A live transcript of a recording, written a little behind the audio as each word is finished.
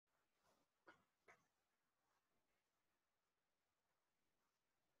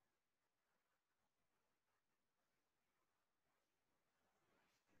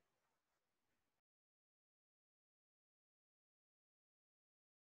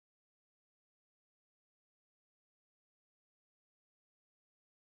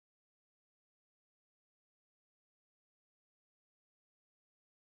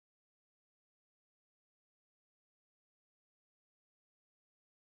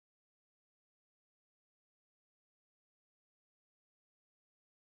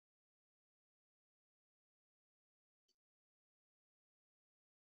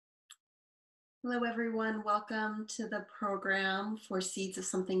Hello, everyone. Welcome to the program for Seeds of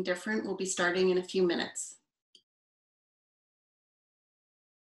Something Different. We'll be starting in a few minutes.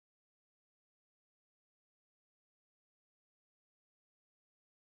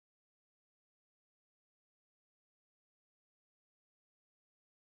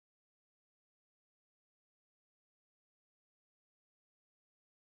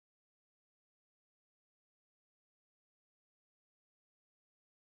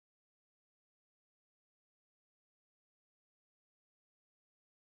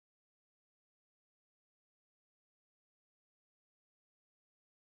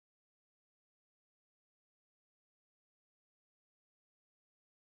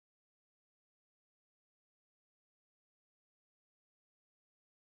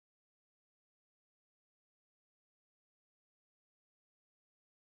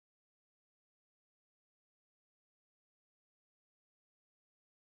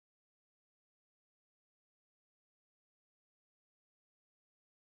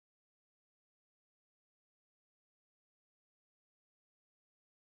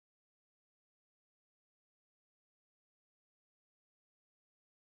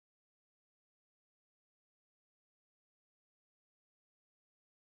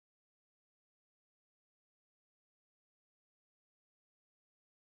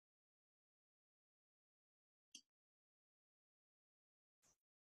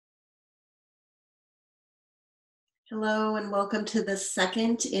 Hello, and welcome to the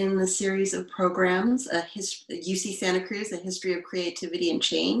second in the series of programs, UC Santa Cruz, A History of Creativity and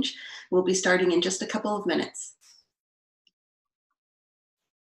Change. We'll be starting in just a couple of minutes.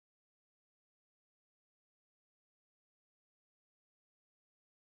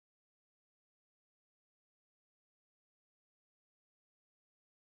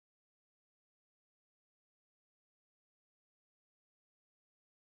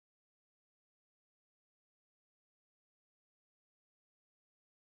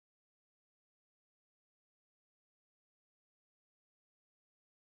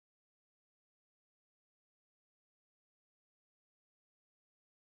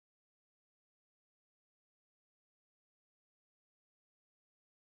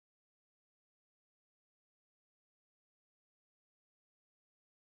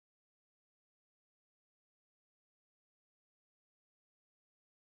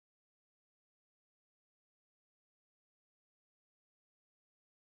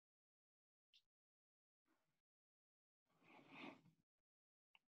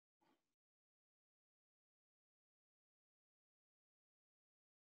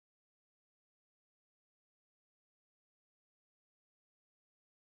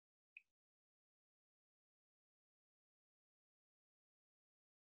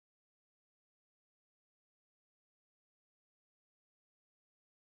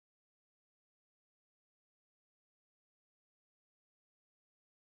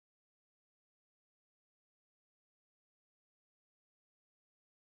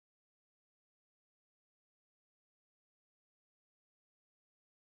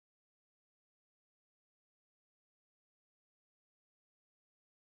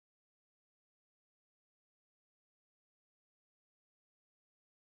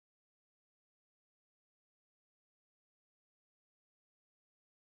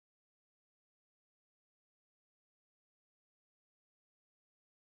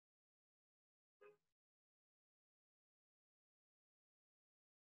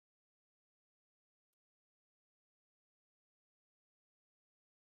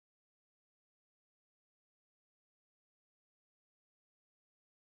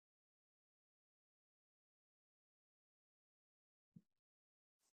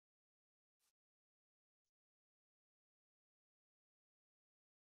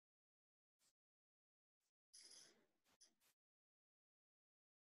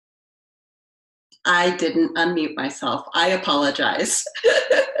 I didn't unmute myself. I apologize.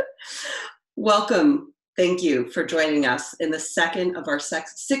 Welcome. Thank you for joining us in the second of our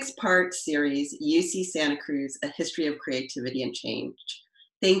six-part series, UC Santa Cruz, A History of Creativity and Change.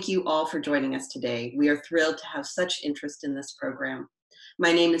 Thank you all for joining us today. We are thrilled to have such interest in this program.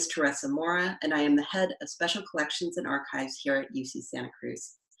 My name is Teresa Mora, and I am the head of Special Collections and Archives here at UC Santa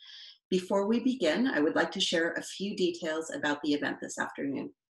Cruz. Before we begin, I would like to share a few details about the event this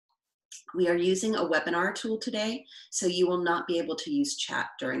afternoon. We are using a webinar tool today, so you will not be able to use chat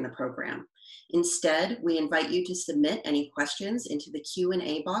during the program. Instead, we invite you to submit any questions into the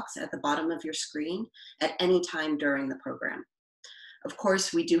Q&A box at the bottom of your screen at any time during the program. Of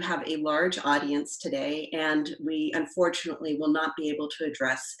course, we do have a large audience today, and we unfortunately will not be able to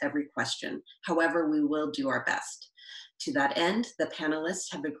address every question. However, we will do our best. To that end, the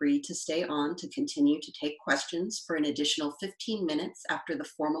panelists have agreed to stay on to continue to take questions for an additional 15 minutes after the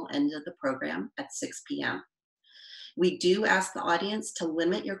formal end of the program at 6 p.m. We do ask the audience to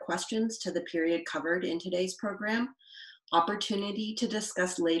limit your questions to the period covered in today's program. Opportunity to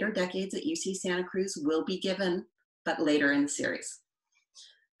discuss later decades at UC Santa Cruz will be given, but later in the series.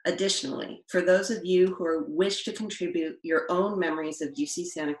 Additionally, for those of you who wish to contribute your own memories of UC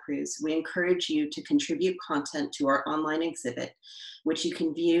Santa Cruz, we encourage you to contribute content to our online exhibit, which you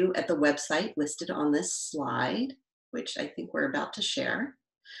can view at the website listed on this slide, which I think we're about to share.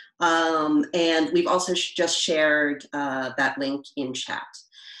 And we've also just shared that link in chat.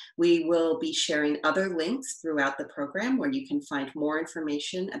 We will be sharing other links throughout the program where you can find more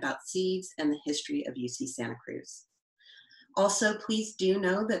information about seeds and the history of UC Santa Cruz. Also, please do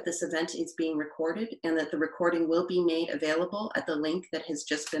know that this event is being recorded and that the recording will be made available at the link that has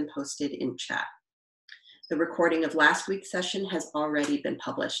just been posted in chat. The recording of last week's session has already been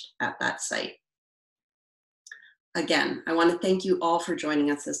published at that site. Again, I want to thank you all for joining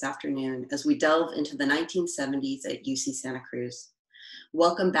us this afternoon as we delve into the 1970s at UC Santa Cruz.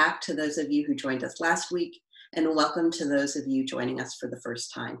 Welcome back to those of you who joined us last week, and welcome to those of you joining us for the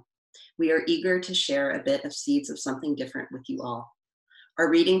first time. We are eager to share a bit of seeds of something different with you all. Our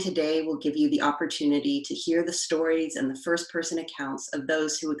reading today will give you the opportunity to hear the stories and the first-person accounts of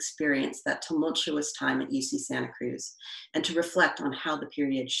those who experienced that tumultuous time at UC Santa Cruz, and to reflect on how the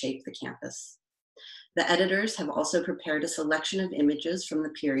period shaped the campus. The editors have also prepared a selection of images from the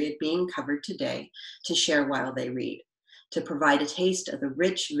period being covered today to share while they read, to provide a taste of the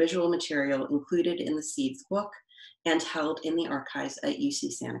rich visual material included in the Seeds book and held in the archives at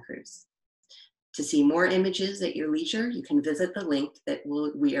UC Santa Cruz. To see more images at your leisure, you can visit the link that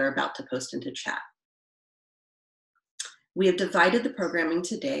we are about to post into chat. We have divided the programming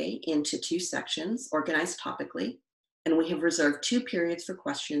today into 2 sections, organized topically, and we have reserved 2 periods for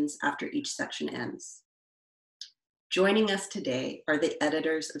questions after each section ends. Joining us today are the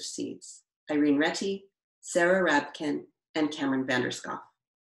editors of Seeds, Irene Reti, Sarah Rabkin, and Cameron Vanderskoff.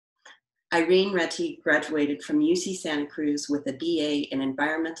 Irene Reti graduated from UC Santa Cruz with a BA in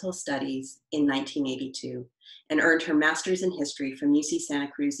Environmental Studies in 1982 and earned her master's in history from UC Santa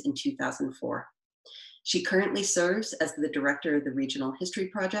Cruz in 2004. She currently serves as the director of the Regional History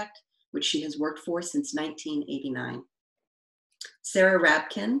Project, which she has worked for since 1989. Sarah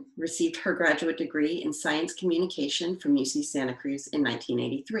Rabkin received her graduate degree in Science Communication from UC Santa Cruz in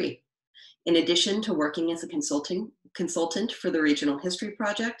 1983. In addition to working as a consultant for the Regional History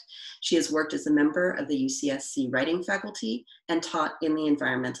Project, she has worked as a member of the UCSC writing faculty and taught in the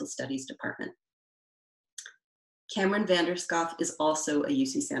Environmental Studies Department. Cameron Vanderskoff is also a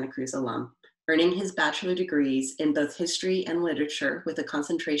UC Santa Cruz alum, earning his bachelor degrees in both history and literature with a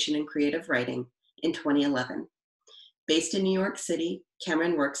concentration in creative writing in 2011. Based in New York City,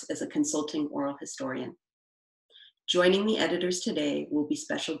 Cameron works as a consulting oral historian. Joining the editors today will be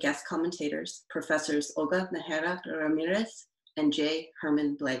special guest commentators, Professors Olga Nájera-Ramírez and J.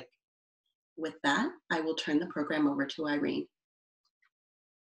 Herman Blake. With that, I will turn the program over to Irene.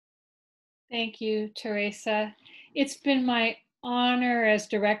 Thank you, Teresa. It's been my honor as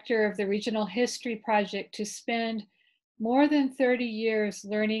director of the Regional History Project to spend more than 30 years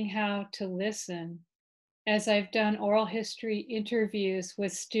learning how to listen, as I've done oral history interviews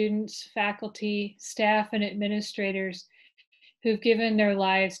with students, faculty, staff, and administrators who've given their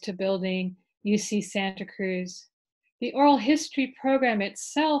lives to building UC Santa Cruz. The oral history program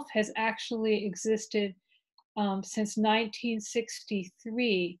itself has actually existed since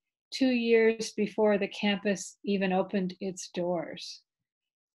 1963, 2 years before the campus even opened its doors.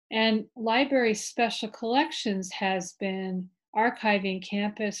 And Library Special Collections has been archiving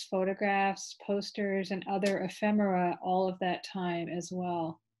campus photographs, posters, and other ephemera all of that time as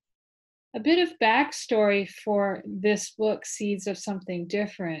well. A bit of backstory for this book, Seeds of Something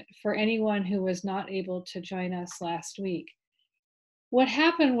Different, for anyone who was not able to join us last week. What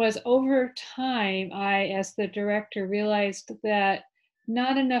happened was, over time, I, as the director, realized that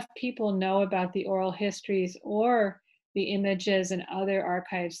not enough people know about the oral histories or the images and other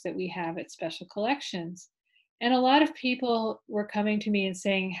archives that we have at Special Collections. And a lot of people were coming to me and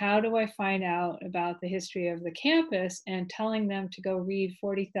saying, how do I find out about the history of the campus? And telling them to go read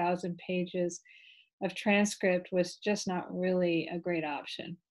 40,000 pages of transcript was just not really a great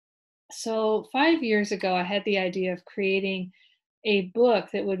option. So 5 years ago, I had the idea of creating a book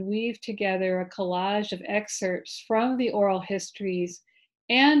that would weave together a collage of excerpts from the oral histories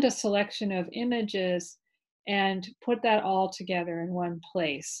and a selection of images and put that all together in one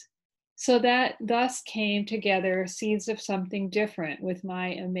place. So that thus came together Seeds of Something Different with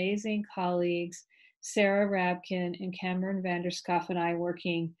my amazing colleagues, Sarah Rabkin and Cameron Vanderskoff and I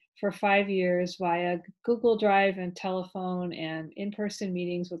working for 5 years via Google Drive and telephone and in-person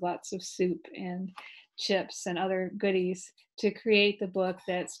meetings with lots of soup and chips and other goodies to create the book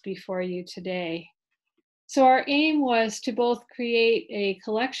that's before you today. So our aim was to both create a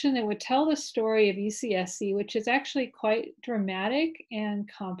collection that would tell the story of UCSC, which is actually quite dramatic and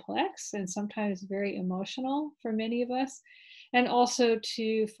complex and sometimes very emotional for many of us, and also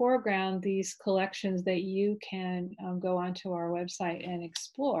to foreground these collections that you can go onto our website and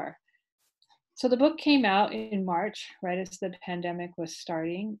explore. So the book came out in March, right as the pandemic was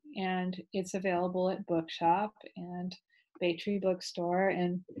starting, and it's available at Bookshop and Baytree Bookstore,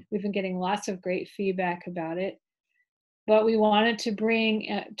 and we've been getting lots of great feedback about it. But we wanted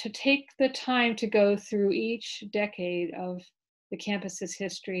to take the time to go through each decade of the campus's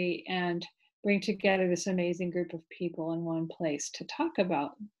history and bring together this amazing group of people in one place to talk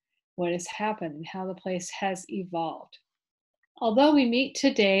about what has happened and how the place has evolved. Although we meet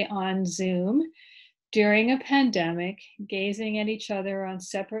today on Zoom during a pandemic, gazing at each other on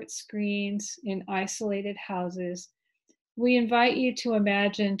separate screens in isolated houses, we invite you to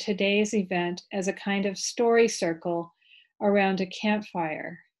imagine today's event as a kind of story circle around a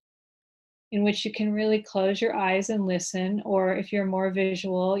campfire in which you can really close your eyes and listen, or if you're more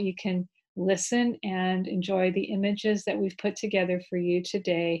visual, you can listen and enjoy the images that we've put together for you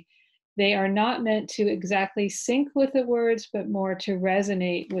today. They are not meant to exactly sync with the words, but more to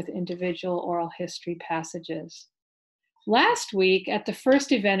resonate with individual oral history passages. Last week, at the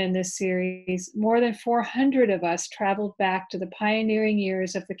first event in this series, more than 400 of us traveled back to the pioneering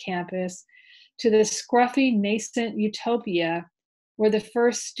years of the campus, to the scruffy, nascent utopia where the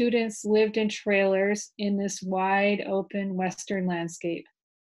first students lived in trailers in this wide open Western landscape.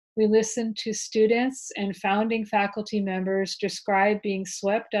 We listened to students and founding faculty members describe being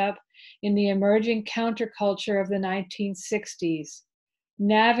swept up in the emerging counterculture of the 1960s,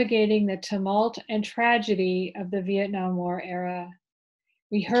 navigating the tumult and tragedy of the Vietnam War era.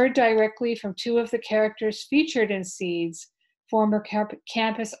 We heard directly from two of the characters featured in Seeds, former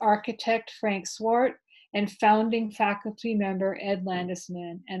campus architect Frank Swart and founding faculty member Ed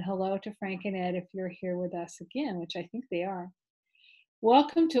Landesman. And hello to Frank and Ed if you're here with us again, which I think they are.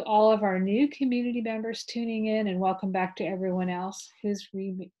 Welcome to all of our new community members tuning in, and welcome back to everyone else who's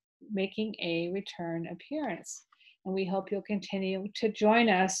making a return appearance. And we hope you'll continue to join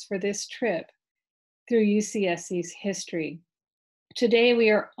us for this trip through UCSC's history. Today, we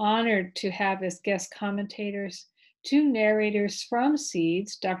are honored to have as guest commentators two narrators from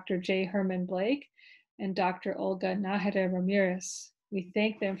Seeds, Dr. J. Herman Blake and Dr. Olga Nájera-Ramírez. We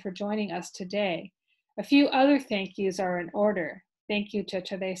thank them for joining us today. A few other thank yous are in order. Thank you to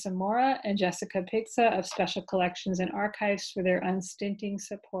Teresa Mora and Jessica Pigsa of Special Collections and Archives for their unstinting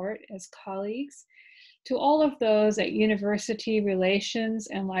support as colleagues. To all of those at University Relations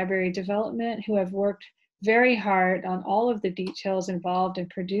and Library Development who have worked very hard on all of the details involved in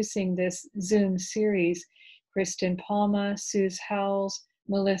producing this Zoom series, Kristen Palma, Suze Howells,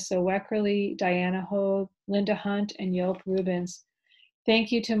 Melissa Weckerly, Diana Hogue, Linda Hunt, and Joop Rubens.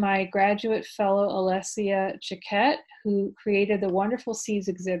 Thank you to my graduate fellow Alessia Chiquette, who created the wonderful Seeds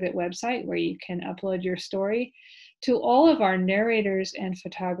exhibit website where you can upload your story, to all of our narrators and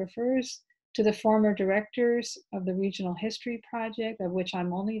photographers, to the former directors of the Regional History Project, of which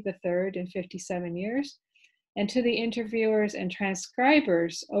I'm only the third in 57 years, and to the interviewers and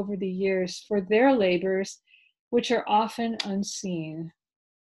transcribers over the years for their labors, which are often unseen.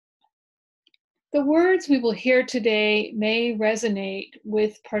 The words we will hear today may resonate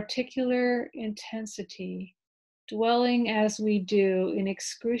with particular intensity, dwelling as we do in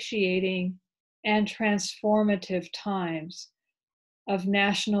excruciating and transformative times of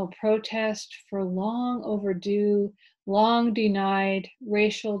national protest for long overdue, long denied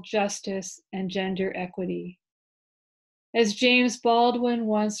racial justice and gender equity. As James Baldwin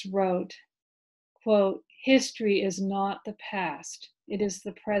once wrote, quote, "History is not the past, it is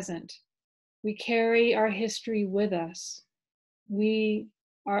the present. We carry our history with us. We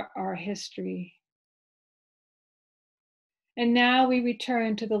are our history." And now we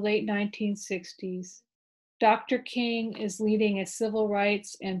return to the late 1960s. Dr. King is leading a civil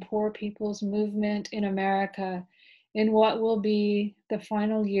rights and poor people's movement in America in what will be the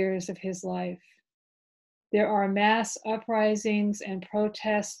final years of his life. There are mass uprisings and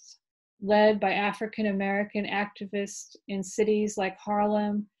protests led by African American activists in cities like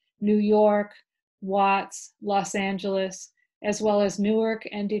Harlem, New York, Watts, Los Angeles, as well as Newark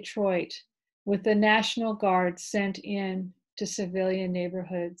and Detroit, with the National Guard sent in to civilian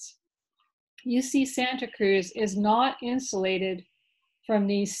neighborhoods. UC Santa Cruz is not insulated from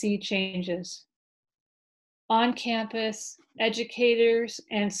these sea changes. On campus, educators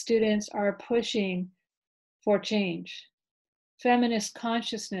and students are pushing for change. Feminist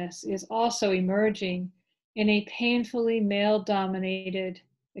consciousness is also emerging in a painfully male-dominated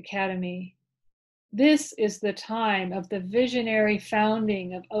academy. This is the time of the visionary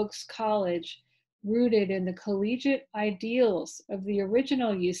founding of Oaks College, rooted in the collegiate ideals of the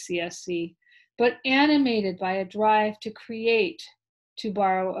original UCSC, but animated by a drive to create, to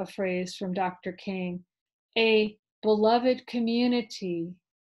borrow a phrase from Dr. King, a beloved community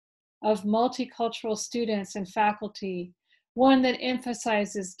of multicultural students and faculty, one that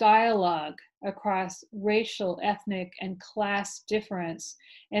emphasizes dialogue across racial, ethnic, and class difference,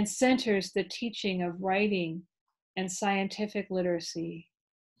 and centers the teaching of writing and scientific literacy.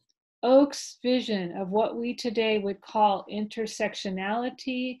 Oak's vision of what we today would call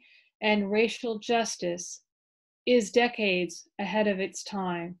intersectionality and racial justice is decades ahead of its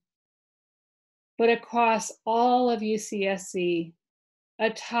time. But across all of UCSC, a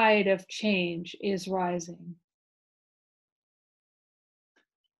tide of change is rising.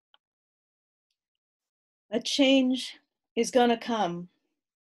 A change is gonna come.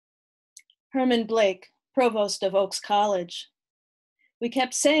 Herman Blake, provost of Oaks College. We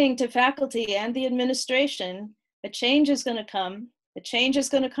kept saying to faculty and the administration, a change is gonna come, a change is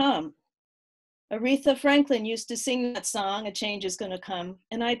gonna come. Aretha Franklin used to sing that song, A Change is Gonna Come,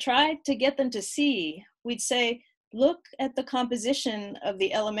 and I tried to get them to see. We'd say, look at the composition of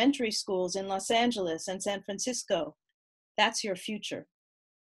the elementary schools in Los Angeles and San Francisco. That's your future.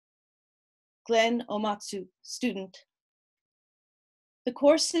 Glenn Omatsu, student. The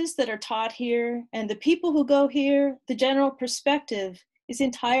courses that are taught here and the people who go here, the general perspective is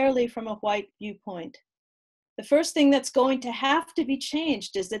entirely from a white viewpoint. The first thing that's going to have to be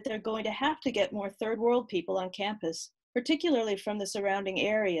changed is that they're going to have to get more third world people on campus, particularly from the surrounding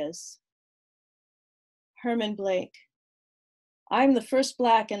areas. Herman Blake. I'm the first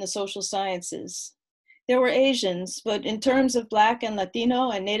Black in the social sciences. There were Asians, but in terms of Black and Latino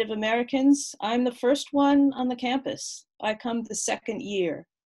and Native Americans, I'm the first one on the campus. I come the second year.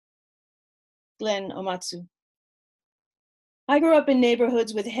 Glenn Omatsu. I grew up in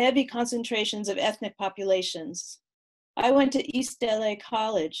neighborhoods with heavy concentrations of ethnic populations. I went to East LA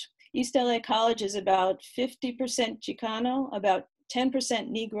College. East LA College is about 50% Chicano, about 10%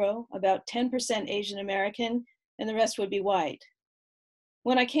 Negro, about 10% Asian American, and the rest would be white.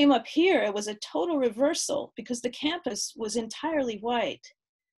 When I came up here, it was a total reversal because the campus was entirely white.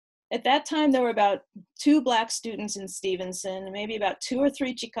 At that time, there were about 2 Black students in Stevenson, maybe about 2 or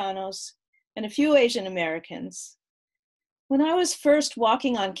 3 Chicanos, and a few Asian Americans. When I was first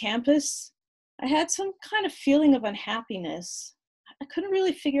walking on campus, I had some kind of feeling of unhappiness. I couldn't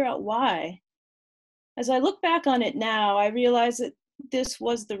really figure out why. As I look back on it now, I realize that this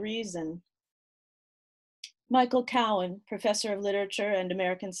was the reason. Michael Cowan, professor of literature and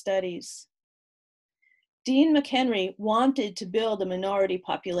American studies. Dean McHenry wanted to build a minority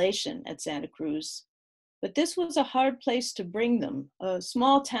population at Santa Cruz, but this was a hard place to bring them. A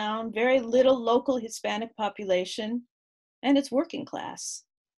small town, very little local Hispanic population, and it's working class.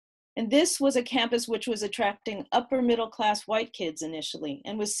 And this was a campus which was attracting upper middle class white kids initially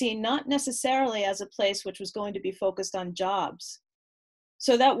and was seen not necessarily as a place which was going to be focused on jobs.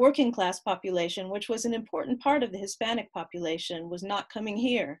 So that working class population, which was an important part of the Hispanic population, was not coming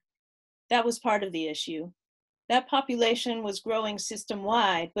here. That was part of the issue. That population was growing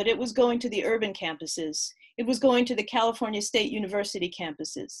system-wide, but it was going to the urban campuses. It was going to the California State University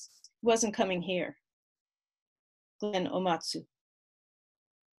campuses. It wasn't coming here. Glenn Omatsu.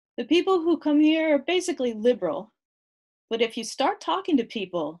 The people who come here are basically liberal, but if you start talking to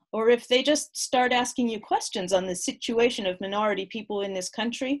people, or if they just start asking you questions on the situation of minority people in this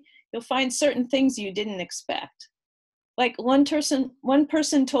country, you'll find certain things you didn't expect. Like one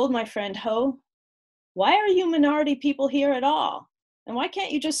person told my friend Ho, why are you minority people here at all? And why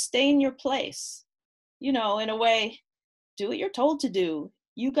can't you just stay in your place? You know, in a way, do what you're told to do.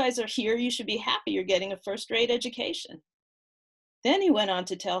 You guys are here, you should be happy you're getting a first-rate education. Then he went on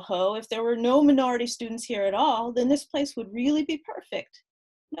to tell Ho, if there were no minority students here at all, then this place would really be perfect.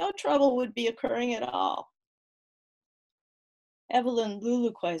 No trouble would be occurring at all. Evelyn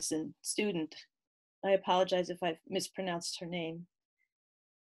Luluquaisen, student. I apologize if I've mispronounced her name.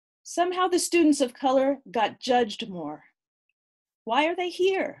 Somehow the students of color got judged more. Why are they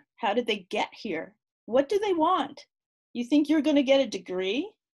here? How did they get here? What do they want? You think you're going to get a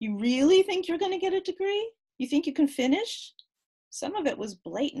degree? You really think you're going to get a degree? You think you can finish? Some of it was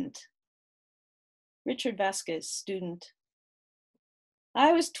blatant. Richard Vasquez, student.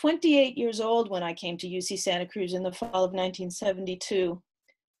 I was 28 years old when I came to UC Santa Cruz in the fall of 1972.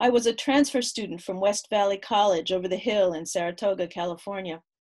 I was a transfer student from West Valley College over the hill in Saratoga, California.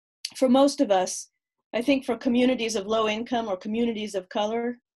 For most of us, I think for communities of low income or communities of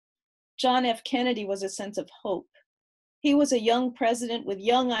color, John F. Kennedy was a sense of hope. He was a young president with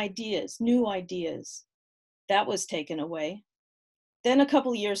young ideas, new ideas. That was taken away. Then a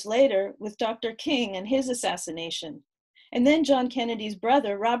couple years later, with Dr. King and his assassination, and then John Kennedy's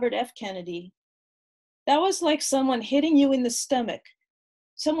brother, Robert F. Kennedy. That was like someone hitting you in the stomach,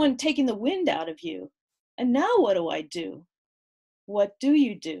 someone taking the wind out of you. And now what do I do? What do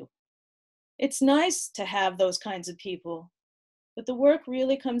you do? It's nice to have those kinds of people, but the work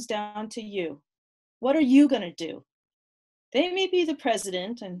really comes down to you. What are you going to do? They may be the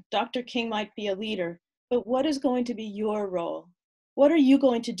president and Dr. King might be a leader, but what is going to be your role? What are you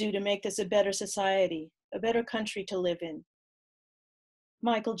going to do to make this a better society, a better country to live in?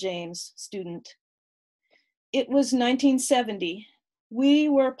 Michael James, student. It was 1970. We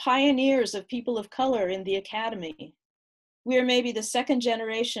were pioneers of people of color in the academy. We are maybe the second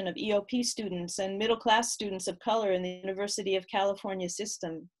generation of EOP students and middle-class students of color in the University of California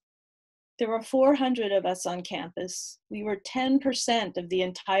system. There were 400 of us on campus. We were 10% of the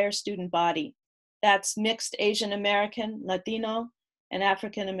entire student body. That's mixed Asian American, Latino, and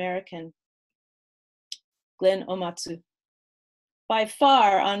African American. Glenn Omatsu. By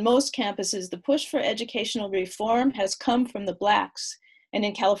far, on most campuses, the push for educational reform has come from the Blacks. And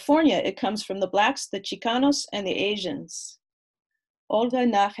in California, it comes from the Blacks, the Chicanos, and the Asians. Olga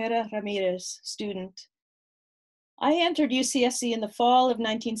Nájera-Ramírez, student. I entered UCSC in the fall of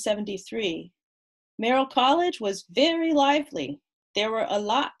 1973. Merrill College was very lively. There were a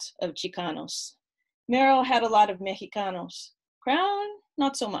lot of Chicanos. Merrill had a lot of Mexicanos. Crown,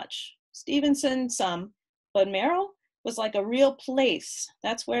 not so much. Stevenson, some. But Merrill was like a real place.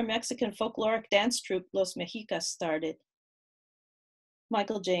 That's where Mexican folkloric dance troupe Los Mexicas started.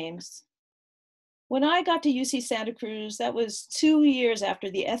 Michael James. When I got to UC Santa Cruz, that was 2 years after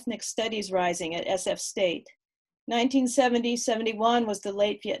the ethnic studies rising at SF State. 1970-71 was the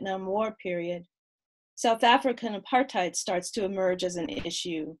late Vietnam War period. South African apartheid starts to emerge as an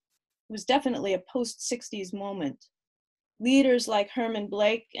issue. It was definitely a post-60s moment. Leaders like Herman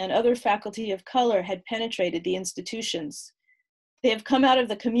Blake and other faculty of color had penetrated the institutions. They have come out of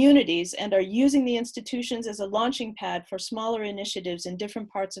the communities and are using the institutions as a launching pad for smaller initiatives in different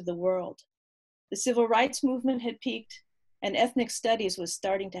parts of the world. The civil rights movement had peaked and ethnic studies was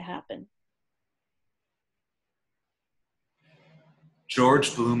starting to happen.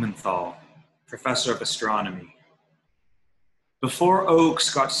 George Blumenthal, professor of astronomy. Before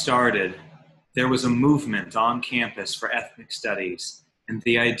Oaks got started, there was a movement on campus for ethnic studies, and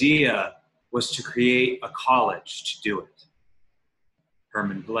the idea was to create a college to do it.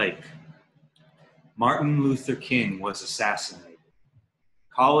 Herman Blake. Martin Luther King was assassinated.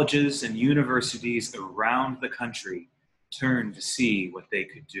 Colleges and universities around the country turned to see what they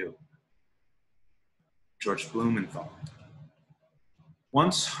could do. George Blumenthal.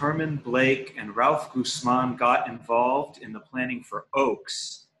 Once Herman Blake and Ralph Guzman got involved in the planning for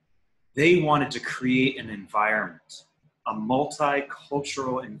Oaks, they wanted to create an environment, a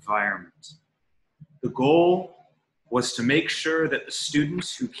multicultural environment. The goal was to make sure that the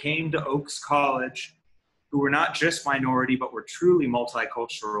students who came to Oaks College, who were not just minority, but were truly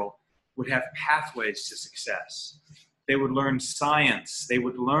multicultural, would have pathways to success. They would learn science, they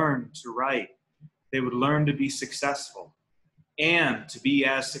would learn to write, they would learn to be successful, and to be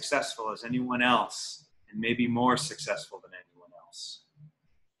as successful as anyone else, and maybe more successful than anyone else.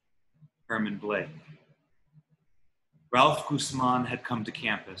 Herman Blake. Ralph Guzman had come to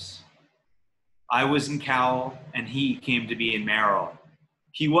campus. I was in Cal, and he came to be in Merrill.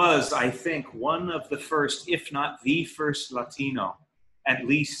 He was, I think, one of the first, if not the first Latino, at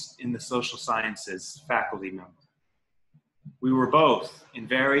least in the social sciences faculty member. We were both, in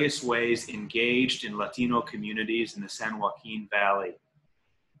various ways, engaged in Latino communities in the San Joaquin Valley.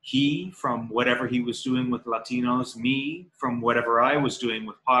 He, from whatever he was doing with Latinos, me, from whatever I was doing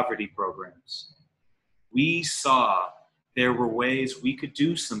with poverty programs. We saw there were ways we could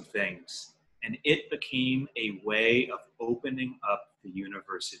do some things, and it became a way of opening up the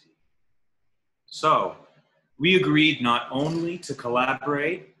university. So, we agreed not only to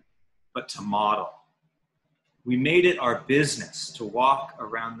collaborate, but to model. We made it our business to walk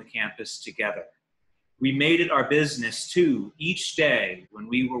around the campus together. We made it our business to, each day when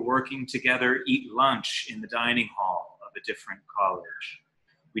we were working together, eat lunch in the dining hall of a different college.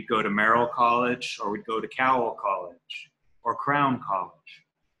 We'd go to Merrill College, or we'd go to Cowell College, or Crown College.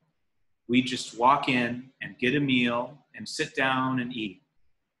 We'd just walk in and get a meal and sit down and eat,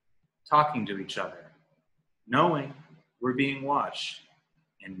 talking to each other, knowing we're being watched,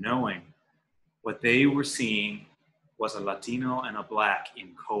 and knowing what they were seeing was a Latino and a Black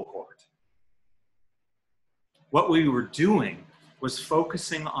in cohort. What we were doing was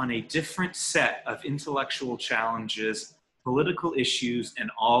focusing on a different set of intellectual challenges, political issues, and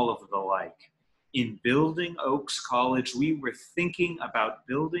all of the like. In building Oaks College, we were thinking about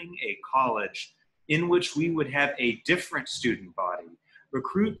building a college in which we would have a different student body,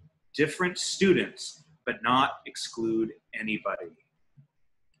 recruit different students, but not exclude anybody.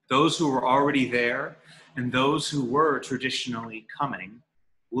 Those who were already there and those who were traditionally coming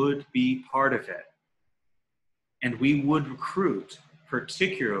would be part of it. And we would recruit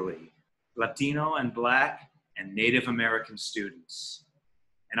particularly Latino and Black and Native American students.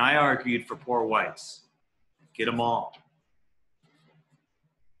 And I argued for poor whites. Get them all.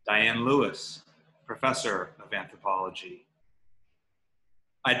 Diane Lewis, professor of anthropology.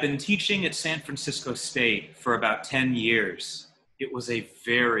 I'd been teaching at San Francisco State for about 10 years. It was a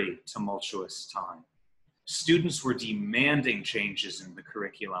very tumultuous time. Students were demanding changes in the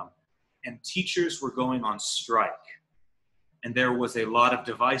curriculum, and teachers were going on strike. And there was a lot of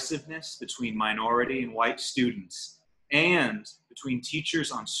divisiveness between minority and white students, and between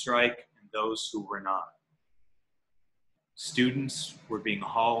teachers on strike and those who were not. Students were being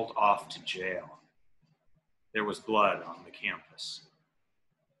hauled off to jail. There was blood on the campus.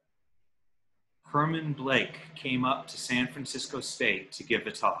 Herman Blake came up to San Francisco State to give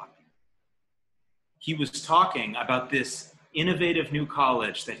a talk. He was talking about this innovative new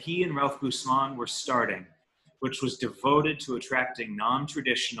college that he and Ralph Guzman were starting, which was devoted to attracting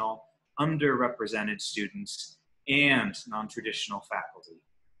non-traditional, underrepresented students and non-traditional faculty.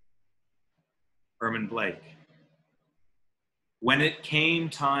 Herman Blake. When it came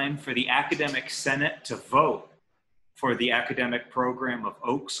time for the academic senate to vote for the academic program of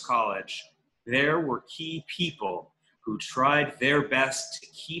Oaks College, there were key people who tried their best to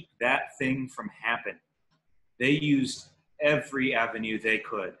keep that thing from happening. They used every avenue they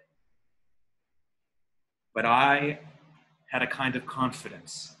could. But I had a kind of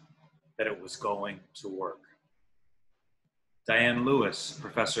confidence that it was going to work. Diane Lewis,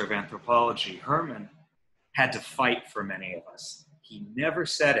 professor of anthropology, Herman had to fight for many of us. He never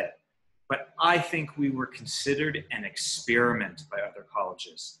said it, but I think we were considered an experiment by other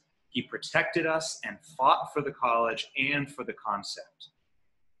colleges. He protected us and fought for the college and for the concept,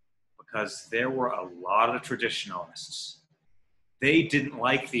 because there were a lot of traditionalists. They didn't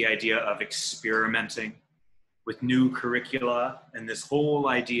like the idea of experimenting with new curricula and this whole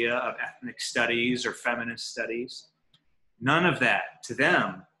idea of ethnic studies or feminist studies. None of that, to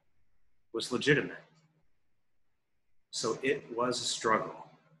them, was legitimate. So it was a struggle.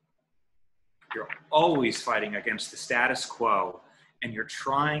 You're always fighting against the status quo, and you're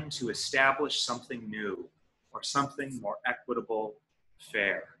trying to establish something new or something more equitable,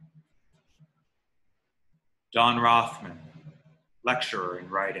 fair. Don Rothman, lecturer in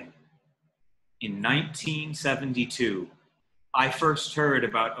writing. In 1972, I first heard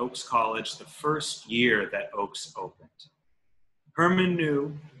about Oaks College the first year that Oaks opened. Herman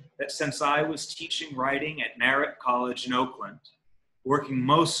knew that since I was teaching writing at Merritt College in Oakland, working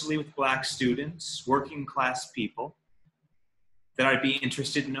mostly with Black students, working class people, that I'd be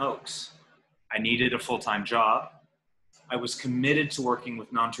interested in Oaks. I needed a full-time job. I was committed to working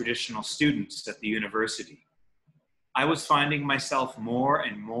with non-traditional students at the university. I was finding myself more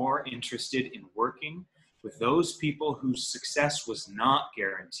and more interested in working with those people whose success was not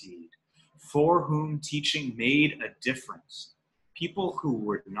guaranteed, for whom teaching made a difference, people who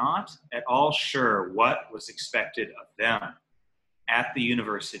were not at all sure what was expected of them at the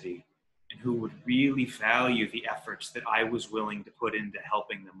university, and who would really value the efforts that I was willing to put into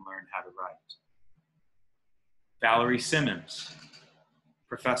helping them learn how to write. Valerie Simmons,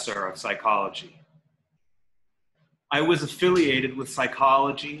 professor of psychology. I was affiliated with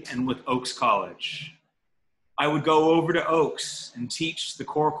psychology and with Oaks College. I would go over to Oaks and teach the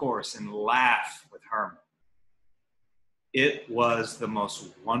core course and laugh with Herman. It was the most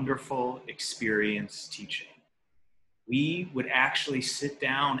wonderful experience teaching. We would actually sit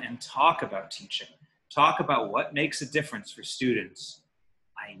down and talk about teaching, talk about what makes a difference for students.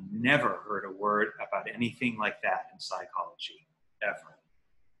 I never heard a word about anything like that in psychology, ever.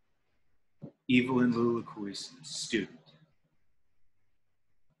 Evelyn Lulacuis, student.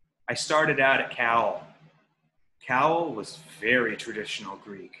 I started out at Cowell. Cowell was very traditional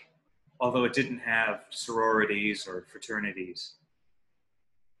Greek, although it didn't have sororities or fraternities.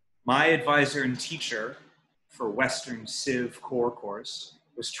 My advisor and teacher for Western Civ core course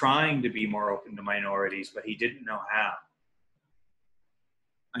was trying to be more open to minorities, but he didn't know how.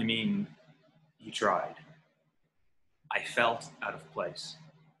 I mean, he tried. I felt out of place.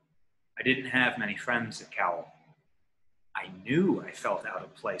 I didn't have many friends at Cowell. I knew I felt out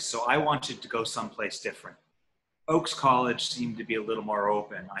of place, so I wanted to go someplace different. Oaks College seemed to be a little more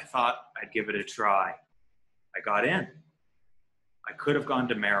open. I thought I'd give it a try. I got in. I could have gone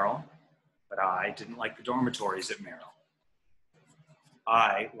to Merrill, but I didn't like the dormitories at Merrill.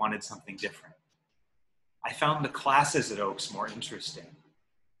 I wanted something different. I found the classes at Oaks more interesting.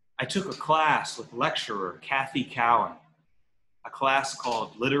 I took a class with lecturer Kathy Cowan, a class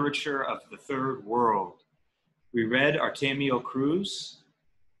called Literature of the Third World. We read Artemio Cruz,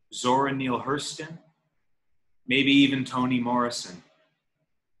 Zora Neale Hurston, maybe even Toni Morrison.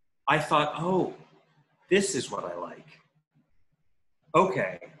 I thought, oh, this is what I like.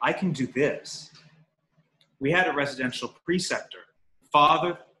 Okay, I can do this. We had a residential preceptor.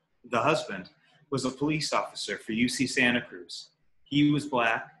 Father, the husband, was a police officer for UC Santa Cruz. He was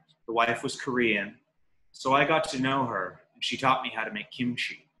Black, the wife was Korean, so I got to know her, and she taught me how to make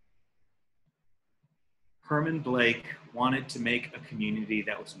kimchi. Herman Blake wanted to make a community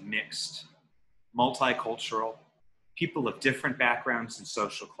that was mixed, multicultural, people of different backgrounds and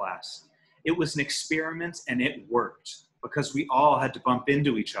social class. It was an experiment, and it worked because we all had to bump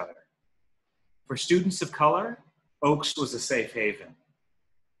into each other. For students of color, Oaks was a safe haven.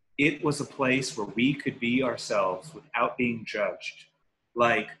 It was a place where we could be ourselves without being judged.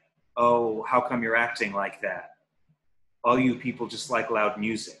 Like, oh, how come you're acting like that? All you people just like loud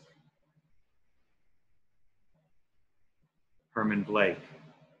music. Herman Blake.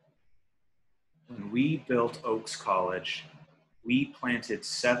 When we built Oaks College, we planted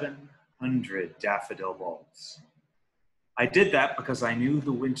 700 daffodil bulbs. I did that because I knew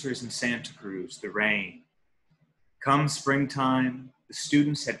the winters in Santa Cruz, the rain. Come springtime, the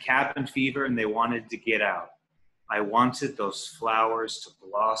students had cabin fever and they wanted to get out. I wanted those flowers to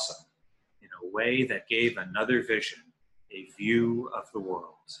blossom in a way that gave another vision, a view of the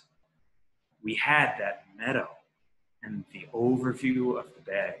world. We had that meadow and the overview of the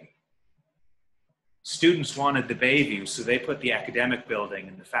bay. Students wanted the bay view, so they put the academic building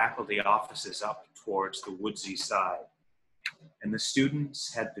and the faculty offices up towards the woodsy side. And the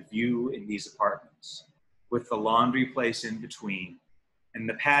students had the view in these apartments, with the laundry place in between, and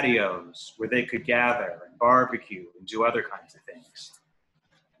the patios where they could gather and barbecue and do other kinds of things.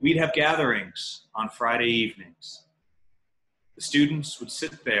 We'd have gatherings on Friday evenings. The students would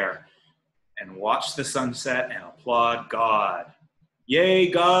sit there and watch the sunset and applaud God. Yay,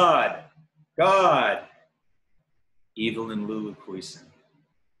 God! God! Evelyn Lulucuisen.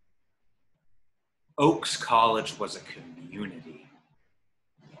 Oaks College was a community.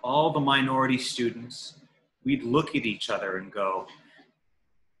 All the minority students, we'd look at each other and go,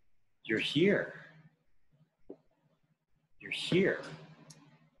 you're here. You're here.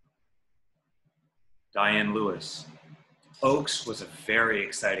 Diane Lewis. Oaks was a very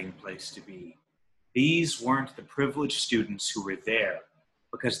exciting place to be. These weren't the privileged students who were there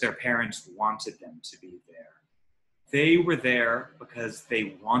because their parents wanted them to be there. They were there because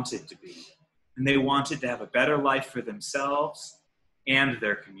they wanted to be, and they wanted to have a better life for themselves and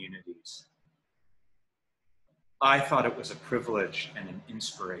their communities. I thought it was a privilege and an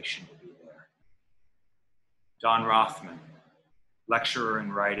inspiration to be there. Don Rothman, lecturer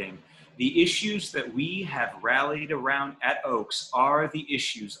in writing. The issues that we have rallied around at Oaks are the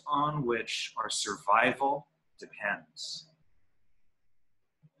issues on which our survival depends.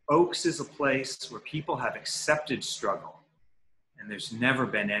 Oaks is a place where people have accepted struggle, and there's never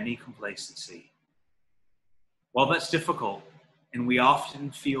been any complacency. While that's difficult, and we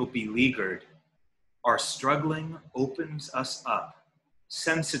often feel beleaguered, our struggling opens us up,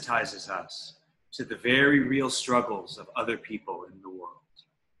 sensitizes us to the very real struggles of other people in the world.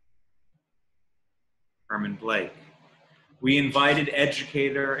 Herman Blake. We invited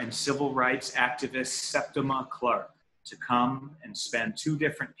educator and civil rights activist Septima Clark to come and spend 2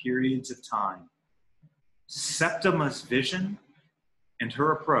 different periods of time. Septima's vision and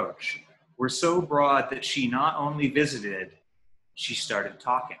her approach were so broad that she not only visited, she started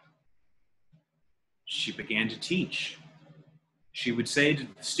talking. She began to teach. She would say to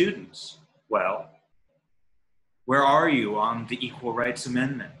the students, well, where are you on the Equal Rights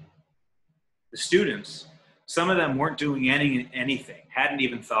Amendment? The students, some of them weren't doing anything, hadn't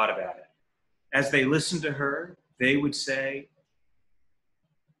even thought about it. As they listened to her, they would say,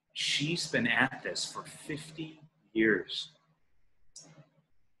 she's been at this for 50 years.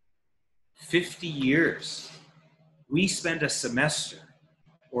 50 years. We spend a semester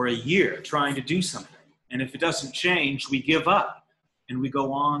or a year trying to do something, and if it doesn't change, we give up and we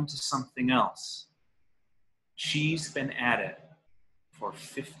go on to something else. She's been at it for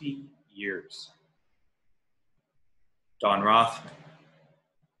 50 years. Don Rothman.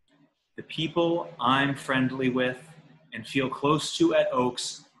 people I'm friendly with and feel close to at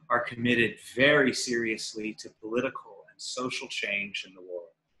Oaks are committed very seriously to political and social change in the world.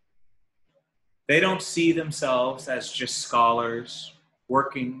 They don't see themselves as just scholars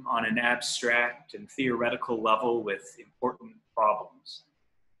working on an abstract and theoretical level with important problems.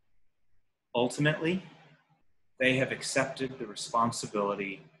 Ultimately, they have accepted the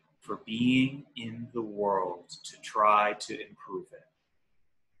responsibility for being in the world to try to improve it.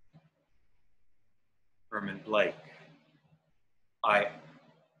 Herman Blake. I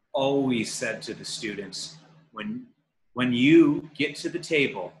always said to the students, when you get to the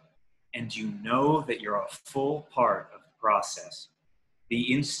table and you know that you're a full part of the process,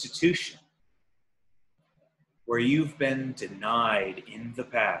 the institution where you've been denied in the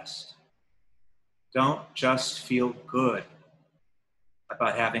past, don't just feel good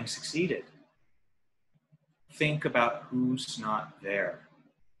about having succeeded. Think about who's not there.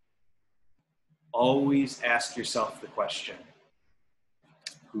 Always ask yourself the question,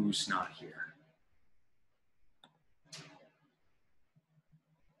 who's not here?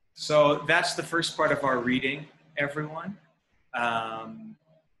 So that's the first part of our reading, everyone.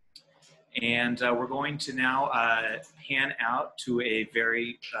 We're going to now pan out to a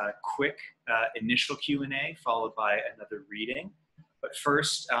very quick initial Q&A followed by another reading. But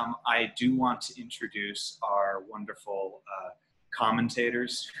first, I do want to introduce our wonderful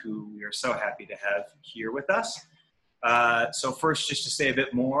commentators who we are so happy to have here with us. So first, just to say a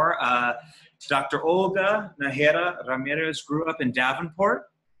bit more, Dr. Olga Nájera-Ramírez grew up in Davenport,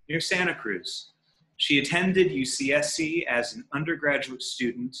 near Santa Cruz. She attended UCSC as an undergraduate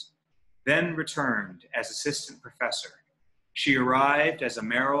student, then returned as assistant professor. She arrived as a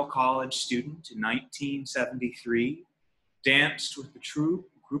Merrill College student in 1973, danced with the troupe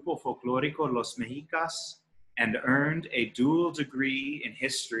Grupo Folclórico Los Mexicas, and earned a dual degree in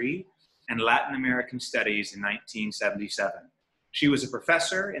history and Latin American studies in 1977. She was a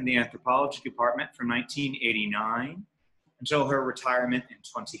professor in the anthropology department from 1989 until her retirement in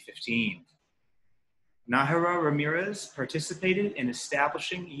 2015. Nájera-Ramírez participated in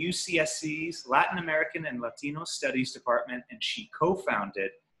establishing UCSC's Latin American and Latino Studies Department, and she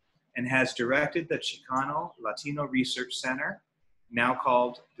co-founded and has directed the Chicano Latino Research Center, now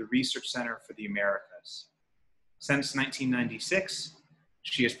called the Research Center for the Americas. Since 1996,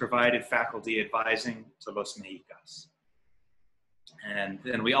 she has provided faculty advising to Los Mexicas. And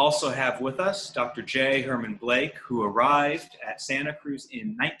then we also have with us Dr. J. Herman Blake, who arrived at Santa Cruz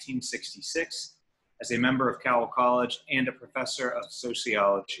in 1966 as a member of Cowell College and a professor of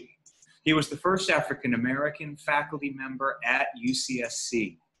sociology. He was the first African-American faculty member at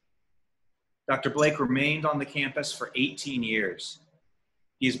UCSC. Dr. Blake remained on the campus for 18 years.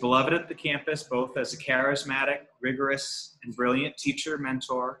 He is beloved at the campus both as a charismatic, rigorous, and brilliant teacher,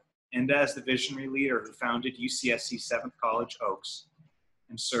 mentor, and as the visionary leader who founded UCSC 7th College Oaks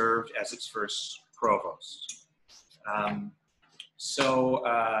and served as its first provost.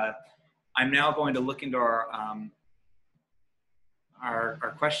 I'm now going to look into our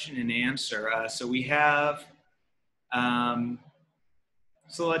question and answer. So we have,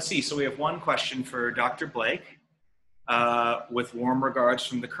 so let's see. So we have one question for Dr. Blake. With warm regards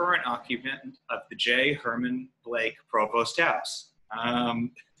from the current occupant of the J. Herman Blake Provost House.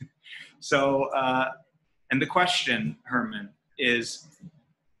 And the question, Herman, is,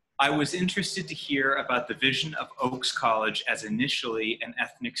 I was interested to hear about the vision of Oaks College as initially an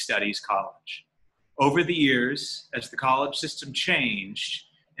ethnic studies college. Over the years, as the college system changed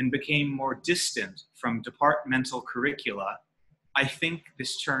and became more distant from departmental curricula, I think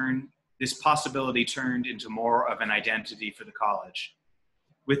this possibility turned into more of an identity for the college.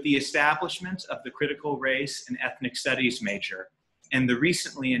 With the establishment of the critical race and ethnic studies major and the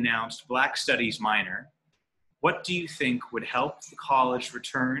recently announced Black Studies minor, what do you think would help the college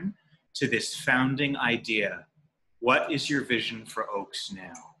return to this founding idea? What is your vision for Oaks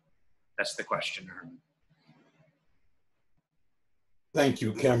now? That's the question, Herman. Thank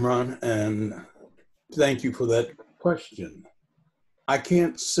you, Cameron, and thank you for that question. I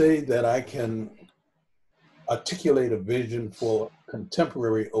can't say that I can articulate a vision for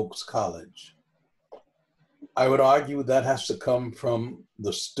contemporary Oaks College. I would argue that has to come from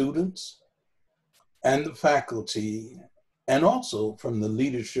the students and the faculty, and also from the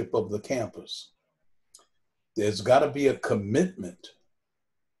leadership of the campus. There's got to be a commitment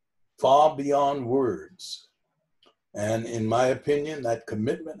far beyond words. And in my opinion, that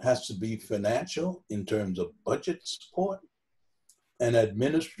commitment has to be financial in terms of budget support, and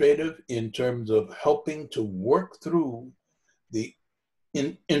administrative in terms of helping to work through the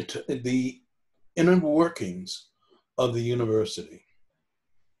inner workings of the university.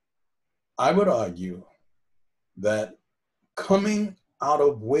 I would argue that coming out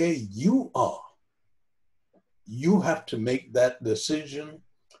of where you are, you have to make that decision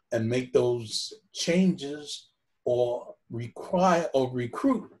and make those changes or require or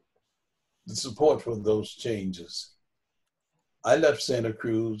recruit the support for those changes. I left Santa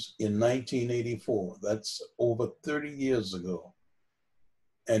Cruz in 1984. That's over 30 years ago.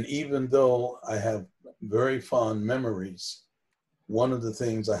 And even though I have very fond memories, one of the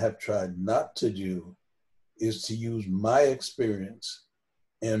things I have tried not to do is to use my experience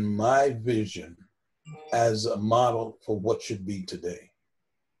and my vision as a model for what should be today.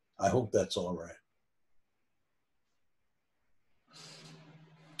 I hope that's all right.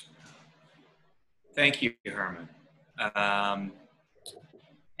 Thank you, Herman.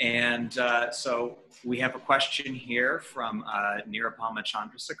 So we have a question here from Nirupama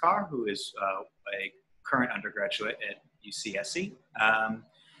Chandrasekhar, who is a current undergraduate at UCSC.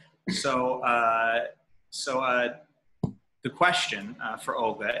 The question for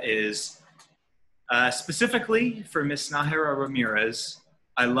Olga is, specifically for Ms. Nájera-Ramírez,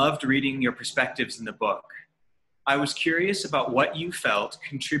 I loved reading your perspectives in the book. I was curious about what you felt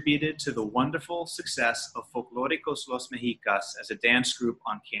contributed to the wonderful success of Folclóricos Los Mexicas as a dance group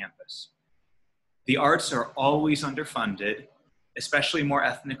on campus. The arts are always underfunded, especially more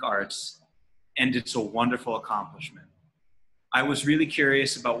ethnic arts, and it's a wonderful accomplishment. I was really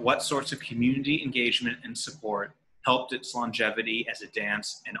curious about what sorts of community engagement and support helped its longevity as a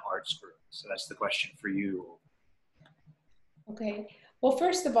dance and arts group. So that's the question for you. Okay. Well,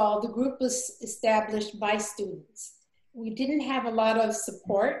 first of all, the group was established by students. We didn't have a lot of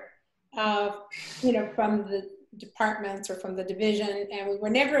support, from the departments or from the division, and we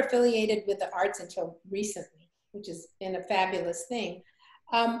were never affiliated with the arts until recently, which has been a fabulous thing.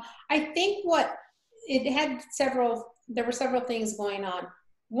 I think there were several things going on.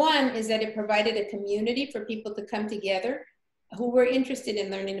 One is that it provided a community for people to come together who were interested in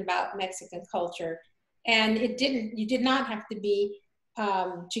learning about Mexican culture. And you did not have to be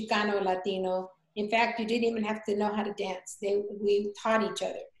Chicano, Latino. In fact, you didn't even have to know how to dance. We taught each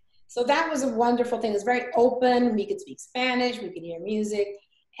other. So that was a wonderful thing. It was very open. We could speak Spanish, we could hear music,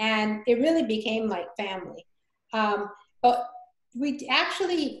 and it really became like family. But we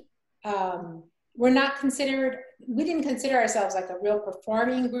actually we didn't consider ourselves like a real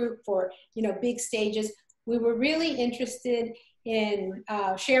performing group for, big stages. We were really interested in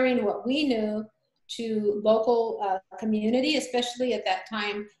sharing what we knew to local community, especially at that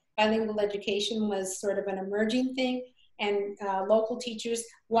time. Bilingual education was sort of an emerging thing, and local teachers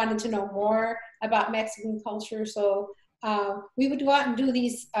wanted to know more about Mexican culture. So we would go out and do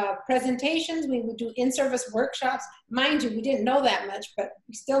these presentations. We would do in-service workshops. Mind you, we didn't know that much, but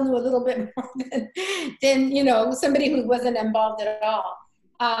we still knew a little bit more than somebody who wasn't involved at all.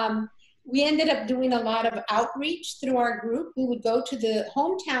 We ended up doing a lot of outreach through our group. We would go to the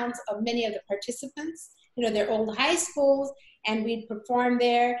hometowns of many of the participants, their old high schools, and we'd perform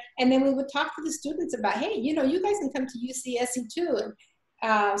there. And then we would talk to the students about, hey, you guys can come to UCSC too.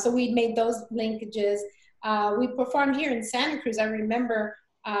 And so we made those linkages. We performed here in Santa Cruz. I remember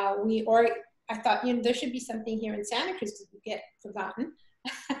I thought, there should be something here in Santa Cruz because we get forgotten.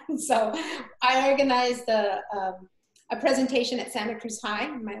 So I organized a presentation at Santa Cruz High,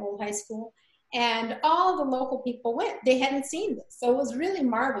 my old high school, and all the local people went. They hadn't seen this, so it was really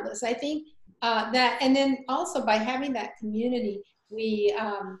marvelous. I think and then also by having that community, we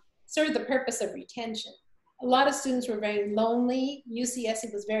served the purpose of retention. A lot of students were very lonely.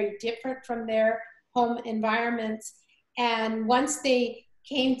 UCSC was very different from their home environments, and once they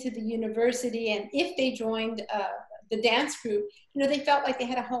came to the university, and if they joined the dance group, they felt like they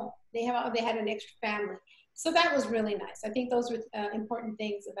had a home. They had an extra family. So that was really nice. I think those were important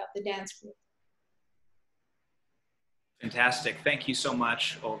things about the dance group. Fantastic. Thank you so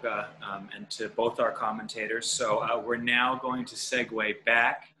much, Olga, and to both our commentators. So we're now going to segue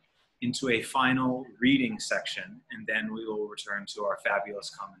back into a final reading section, and then we will return to our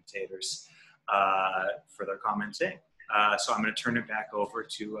fabulous commentators for their commenting. So I'm going to turn it back over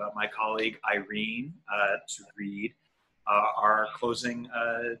to my colleague Irene to read our closing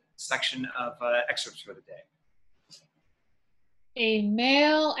section of excerpts for the day. A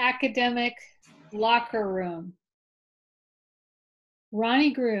male academic locker room.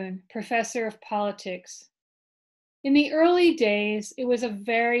 Ronnie Gruen, professor of politics. In the early days, it was a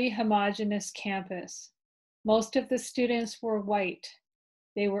very homogeneous campus. Most of the students were white.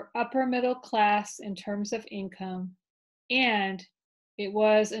 They were upper middle class in terms of income, and it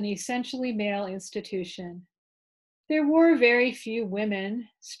was an essentially male institution. There were very few women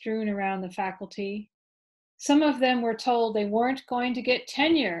strewn around the faculty. Some of them were told they weren't going to get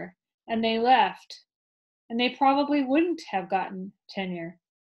tenure and they left, and they probably wouldn't have gotten tenure.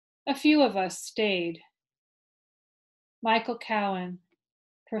 A few of us stayed. Michael Cowan,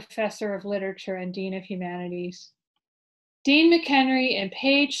 Professor of Literature and Dean of Humanities. Dean McHenry and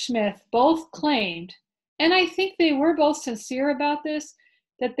Paige Smith both claimed, and I think they were both sincere about this,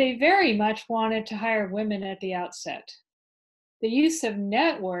 that they very much wanted to hire women at the outset. The use of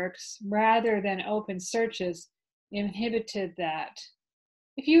networks rather than open searches inhibited that.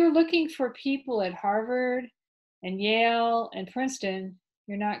 If you were looking for people at Harvard and Yale and Princeton,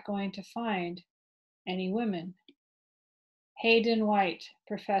 you're not going to find any women. Hayden White,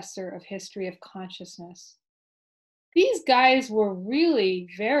 Professor of History of Consciousness. These guys were really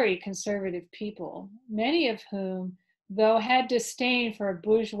very conservative people, many of whom, though, had disdain for a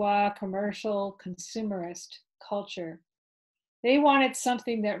bourgeois, commercial, consumerist culture. They wanted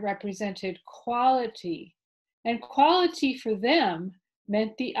something that represented quality, and quality for them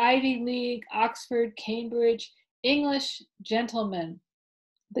meant the Ivy League, Oxford, Cambridge, English gentleman,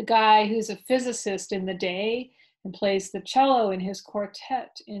 the guy who's a physicist in the day and plays the cello in his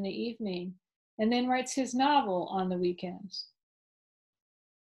quartet in the evening, and then writes his novel on the weekends.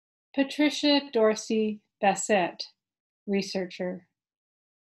 Patricia Dorsey Bassett, researcher.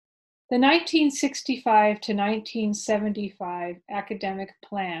 The 1965 to 1975 academic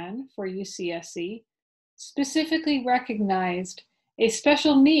plan for UCSC specifically recognized a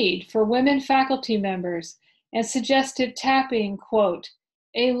special need for women faculty members and suggested tapping, quote,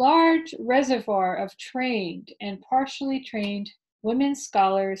 a large reservoir of trained and partially trained women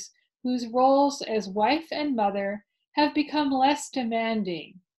scholars whose roles as wife and mother have become less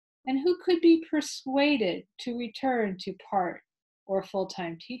demanding and who could be persuaded to return to part or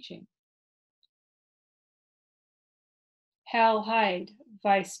full-time teaching. Hal Hyde,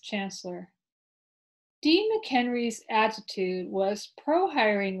 Vice Chancellor. Dean McHenry's attitude was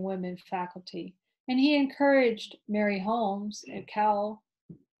pro-hiring women faculty, and he encouraged Mary Holmes at Cal.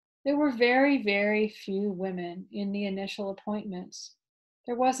 There were very, very few women in the initial appointments.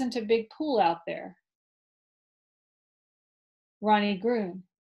 There wasn't a big pool out there. Ronnie Gruen.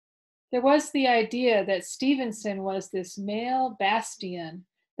 There was the idea that Stevenson was this male bastion,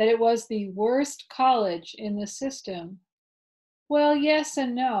 that it was the worst college in the system. Well, yes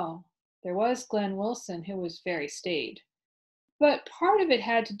and no. There was Glenn Wilson, who was very staid. But part of it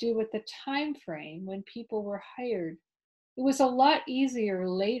had to do with the time frame when people were hired. It was a lot easier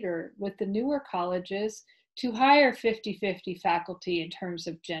later with the newer colleges to hire 50-50 faculty in terms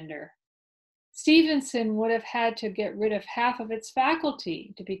of gender. Stevenson would have had to get rid of half of its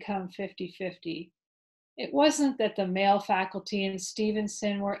faculty to become 50-50. It wasn't that the male faculty in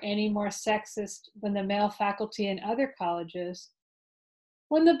Stevenson were any more sexist than the male faculty in other colleges.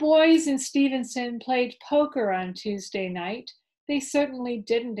 When the boys in Stevenson played poker on Tuesday night, they certainly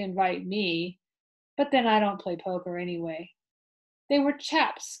didn't invite me, but then I don't play poker anyway. They were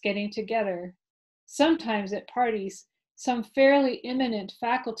chaps getting together. Sometimes at parties, some fairly eminent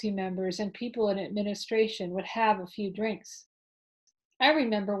faculty members and people in administration would have a few drinks. I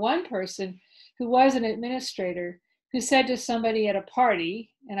remember one person who was an administrator who said to somebody at a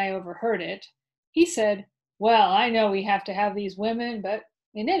party, and I overheard it, he said, well, I know we have to have these women, but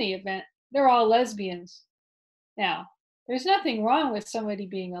in any event, they're all lesbians. Now, there's nothing wrong with somebody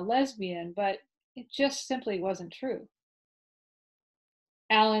being a lesbian, but it just simply wasn't true.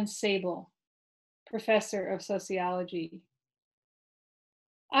 Alan Sable, Professor of Sociology.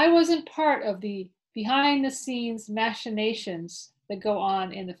 I wasn't part of the behind-the-scenes machinations that go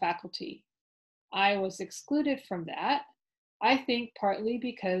on in the faculty. I was excluded from that, I think partly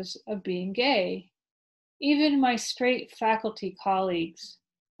because of being gay. Even my straight faculty colleagues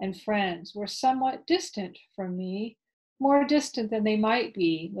and friends were somewhat distant from me, more distant than they might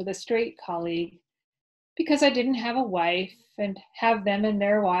be with a straight colleague, because I didn't have a wife and have them and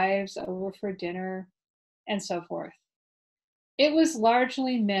their wives over for dinner and so forth. It was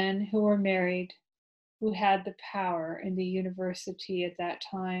largely men who were married who had the power in the university at that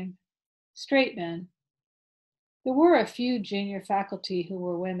time, straight men. There were a few junior faculty who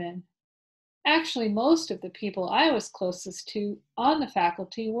were women. Actually, most of the people I was closest to on the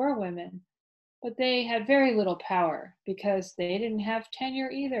faculty were women, but they had very little power because they didn't have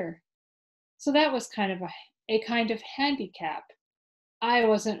tenure either. So that was kind of a kind of handicap. I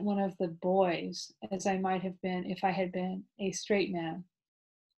wasn't one of the boys, as I might have been if I had been a straight man.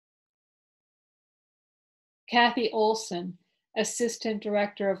 Kathy Olson, Assistant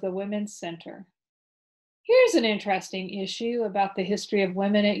Director of the Women's Center. Here's an interesting issue about the history of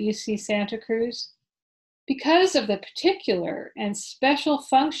women at UC Santa Cruz. Because of the particular and special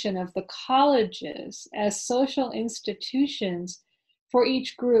function of the colleges as social institutions For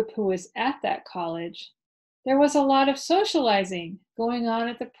each group who was at that college, there was a lot of socializing going on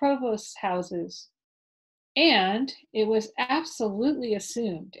at the provost's houses. And it was absolutely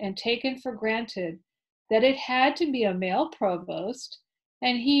assumed and taken for granted that it had to be a male provost,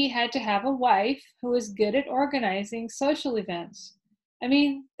 and he had to have a wife who was good at organizing social events. I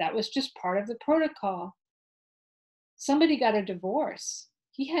mean, that was just part of the protocol. Somebody got a divorce.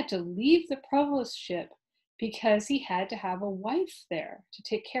 He had to leave the provostship because he had to have a wife there to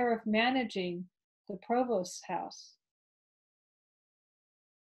take care of managing the provost's house.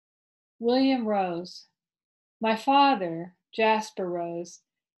 William Rose. My father, Jasper Rose,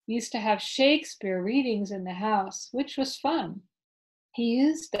 used to have Shakespeare readings in the house, which was fun. He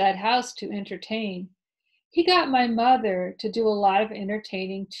used that house to entertain. He got my mother to do a lot of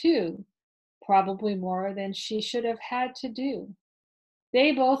entertaining too, probably more than she should have had to do.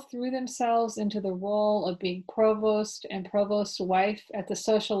 They both threw themselves into the role of being provost and provost's wife at the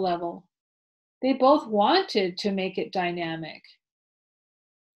social level. They both wanted to make it dynamic.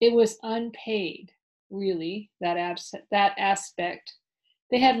 It was unpaid, really, that aspect.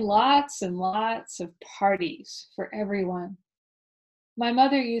 They had lots and lots of parties for everyone. My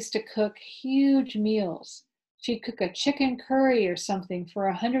mother used to cook huge meals. She'd cook a chicken curry or something for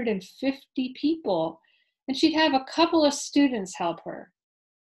 150 people, and she'd have a couple of students help her.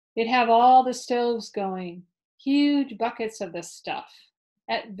 They'd have all the stoves going, huge buckets of the stuff,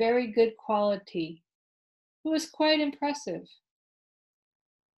 at very good quality. It was quite impressive.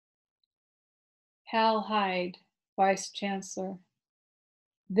 Hal Hyde, Vice Chancellor.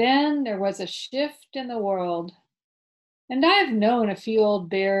 Then there was a shift in the world. And I've known a few old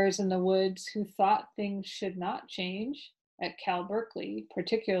bears in the woods who thought things should not change, at Cal Berkeley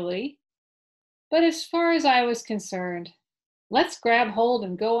particularly. But as far as I was concerned, let's grab hold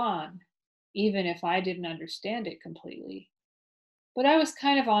and go on, even if I didn't understand it completely. But I was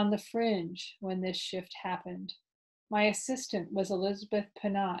kind of on the fringe when this shift happened. My assistant was Elizabeth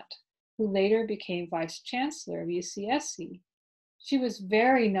Pinot, who later became Vice Chancellor of UCSC. She was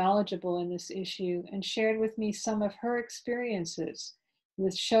very knowledgeable in this issue and shared with me some of her experiences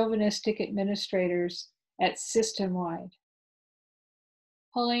with chauvinistic administrators at system-wide.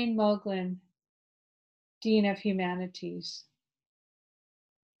 Helene Moglin, Dean of Humanities.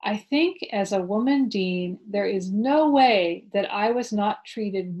 I think as a woman dean, there is no way that I was not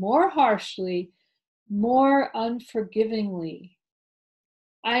treated more harshly, more unforgivingly.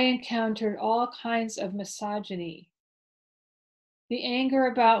 I encountered all kinds of misogyny. The anger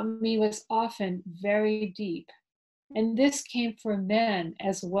about me was often very deep, and this came from men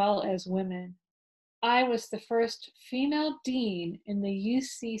as well as women. I was the first female dean in the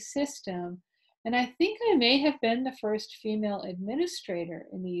UC system, and I think I may have been the first female administrator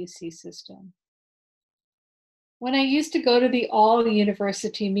in the UC system. When I used to go to the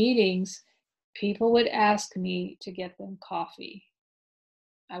all-university meetings, people would ask me to get them coffee.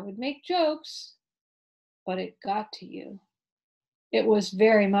 I would make jokes, but it got to you. It was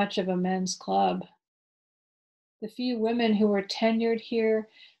very much of a men's club. The few women who were tenured here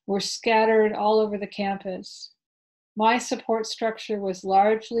were scattered all over the campus. My support structure was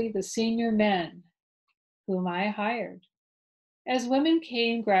largely the senior men whom I hired. As women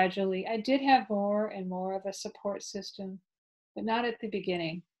came gradually, I did have more and more of a support system, but not at the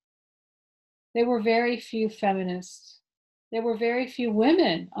beginning. There were very few feminists. There were very few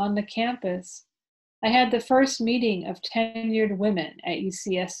women on the campus. I had the first meeting of tenured women at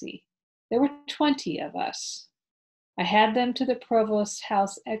UCSC. There were 20 of us. I had them to the provost's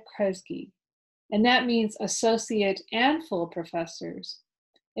house at Kresge, and that means associate and full professors.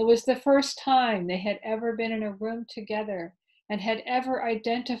 It was the first time they had ever been in a room together and had ever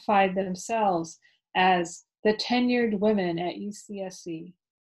identified themselves as the tenured women at UCSC.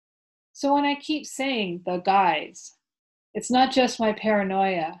 So when I keep saying the guys, it's not just my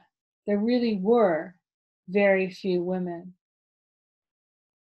paranoia. There really were very few women.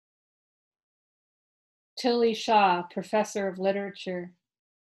 Tilly Shaw, professor of literature.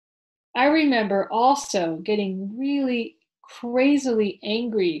 I remember also getting really crazily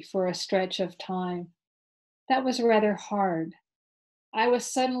angry for a stretch of time. That was rather hard. I was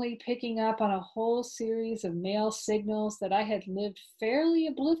suddenly picking up on a whole series of male signals that I had lived fairly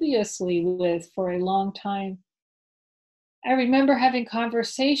obliviously with for a long time. I remember having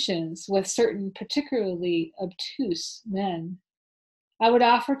conversations with certain particularly obtuse men. I would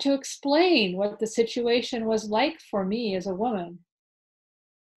offer to explain what the situation was like for me as a woman.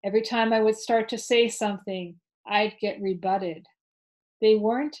 Every time I would start to say something, I'd get rebutted. They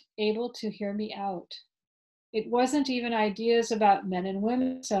weren't able to hear me out. It wasn't even ideas about men and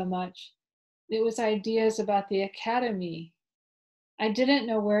women so much. It was ideas about the academy. I didn't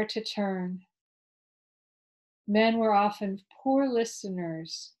know where to turn. Men were often poor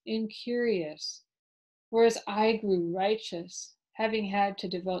listeners, incurious, whereas I grew righteous, having had to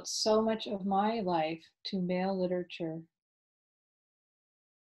devote so much of my life to male literature.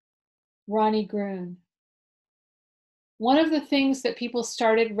 Ronnie Gruen. One of the things that people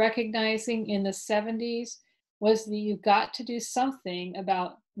started recognizing in the 70s was that you got to do something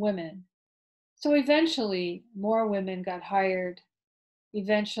about women. So eventually, more women got hired.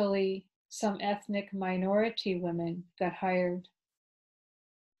 Eventually, some ethnic minority women got hired.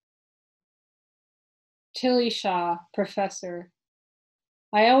 Tilly Shaw, professor.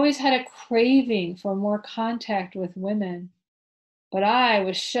 I always had a craving for more contact with women, but I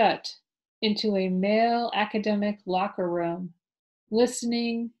was shut into a male academic locker room,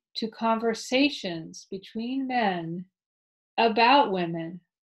 listening to conversations between men about women.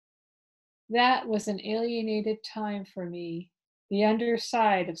 That was an alienated time for me, the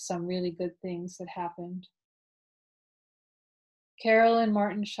underside of some really good things that happened. Carolyn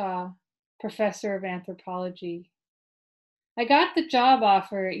Martin Shaw, professor of anthropology. I got the job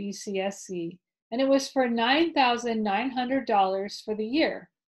offer at UCSC, and it was for $9,900 for the year,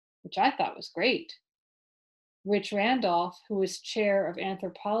 which I thought was great. Rich Randolph, who was chair of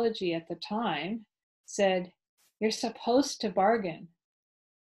anthropology at the time, said, "You're supposed to bargain."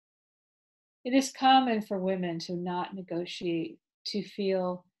 It is common for women to not negotiate, to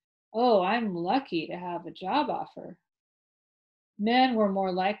feel, "Oh, I'm lucky to have a job offer." Men were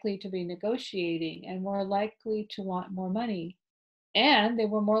more likely to be negotiating and more likely to want more money, and they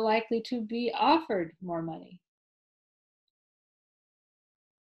were more likely to be offered more money.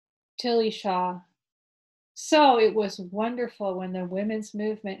 Tilly Shaw. So it was wonderful when the women's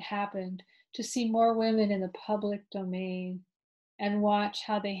movement happened to see more women in the public domain and watch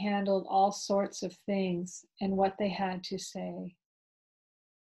how they handled all sorts of things and what they had to say.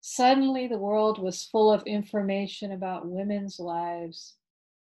 Suddenly, the world was full of information about women's lives.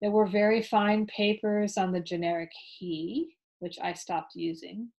 There were very fine papers on the generic he, which I stopped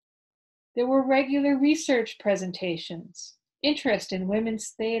using. There were regular research presentations, interest in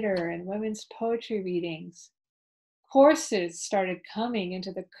women's theater and women's poetry readings. Courses started coming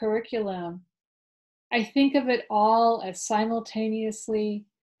into the curriculum. I think of it all as simultaneous with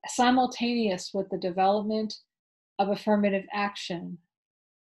the development of affirmative action.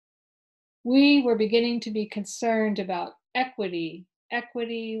 We were beginning to be concerned about equity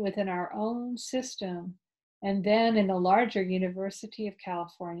within our own system, and then in the larger University of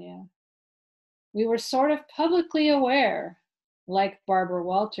California. We were sort of publicly aware, like Barbara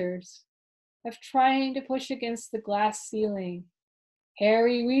Walters, of trying to push against the glass ceiling.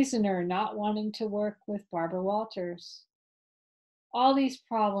 Harry Reasoner not wanting to work with Barbara Walters. All these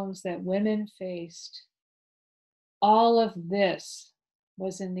problems that women faced. All of this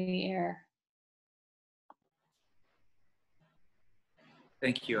was in the air.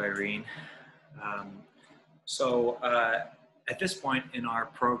 Thank you, Irene. At this point in our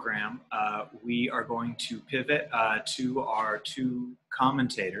program, we are going to pivot to our two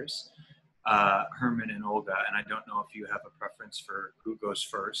commentators, Herman and Olga, and I don't know if you have a preference for who goes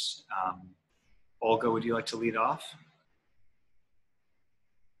first. Olga, would you like to lead off?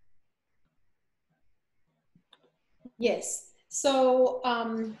 Yes. So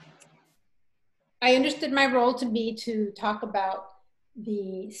I understood my role to be to talk about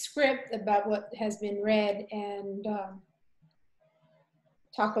the script, about what has been read, and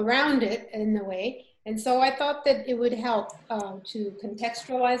talk around it in a way. And so I thought that it would help to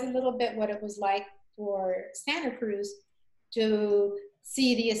contextualize a little bit what it was like for Santa Cruz to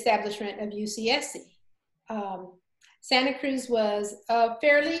see the establishment of UCSC. Santa Cruz was a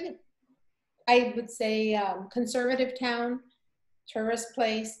fairly, I would say, conservative town, tourist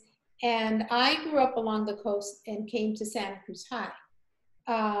place. And I grew up along the coast and came to Santa Cruz High.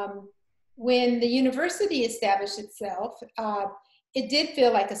 When the university established itself, it did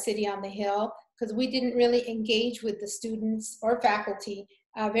feel like a city on the hill because we didn't really engage with the students or faculty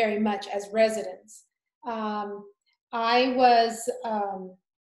very much as residents. I was,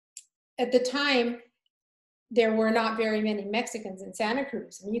 at the time, there were not very many Mexicans in Santa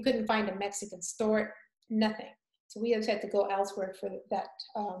Cruz, and you couldn't find a Mexican store, nothing. So we had to go elsewhere for that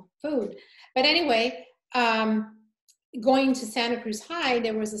food. But anyway, going to Santa Cruz High,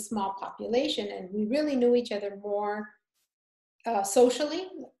 there was a small population, and we really knew each other more socially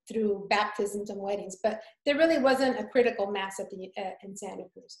through baptisms and weddings, but there really wasn't a critical mass at in Santa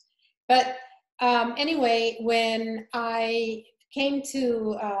Cruz. But anyway, when I came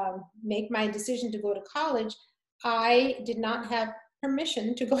to make my decision to go to college, I did not have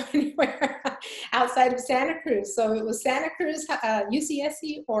permission to go anywhere outside of Santa Cruz. So it was Santa Cruz,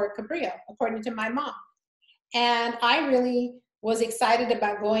 UCSC, or Cabrillo, according to my mom. And I really was excited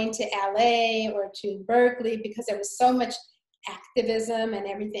about going to LA or to Berkeley because there was so much activism and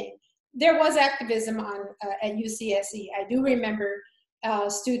everything. There was activism at UCSC. I do remember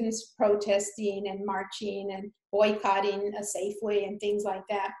students protesting and marching and boycotting a Safeway and things like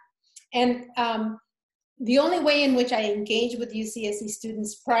that. And the only way in which I engaged with UCSC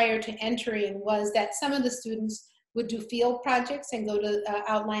students prior to entering was that some of the students would do field projects and go to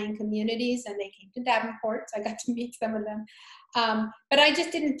outlying communities, and they came to Davenport, so I got to meet some of them. But I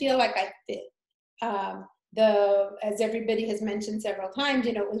just didn't feel like I fit. As everybody has mentioned several times,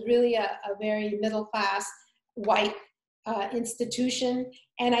 you know, it was really a very middle-class, white institution,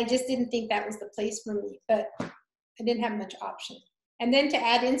 and I just didn't think that was the place for me, but I didn't have much option. And then to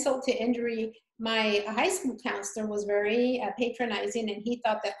add insult to injury, my high school counselor was very patronizing, and he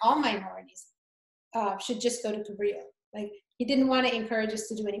thought that all minorities should just go to Cabrillo. Like, he didn't want to encourage us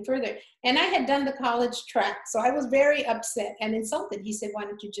to do any further. And I had done the college track, so I was very upset and insulted. He said, why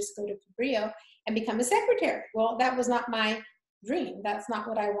don't you just go to Cabrillo and become a secretary? Well, that was not my dream. That's not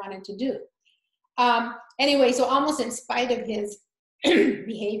what I wanted to do. Anyway, so almost in spite of his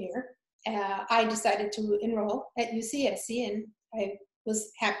behavior, I decided to enroll at UCSC, and I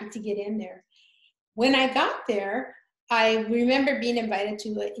was happy to get in there. When I got there, I remember being invited to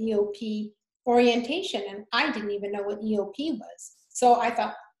an EOP orientation, and I didn't even know what EOP was. So I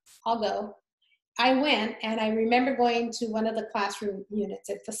thought, I'll go. I went, and I remember going to one of the classroom units.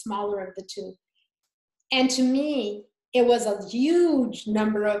 It's the smaller of the two. And to me, it was a huge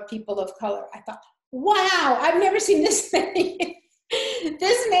number of people of color. I thought, wow, I've never seen this many,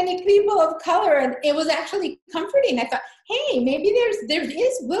 this many people of color. And it was actually comforting. I thought, hey, maybe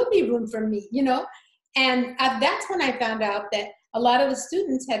will be room for me, you know? And that's when I found out that a lot of the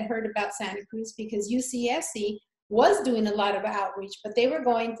students had heard about Santa Cruz because UCSC was doing a lot of outreach, but they were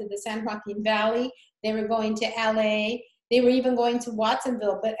going to the San Joaquin Valley, they were going to LA, they were even going to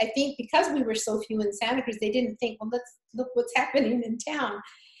Watsonville. But I think because we were so few in Santa Cruz, they didn't think, well, let's look what's happening in town.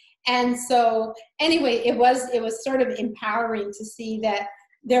 And so anyway, it was sort of empowering to see that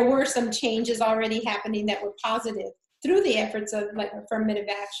there were some changes already happening that were positive through the efforts of like affirmative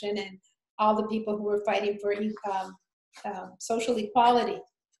action and all the people who were fighting for social equality.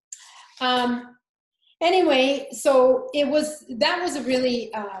 Anyway, so that was a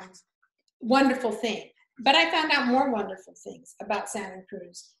really wonderful thing. But I found out more wonderful things about Santa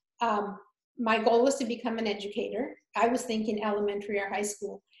Cruz. My goal was to become an educator. I was thinking elementary or high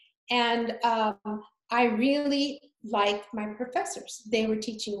school. And I really liked my professors. They were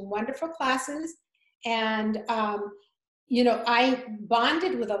teaching wonderful classes. And, you know, I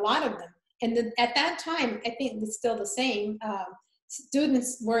bonded with a lot of them. And at that time, I think it's still the same.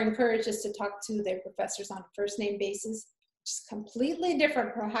 Students were encouraged just to talk to their professors on a first name basis. Just completely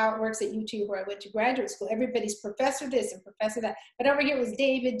different from how it works at UT, where I went to graduate school. Everybody's professor this and professor that. But over here was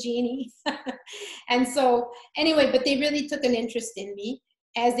David, Jeannie. And so anyway, but they really took an interest in me,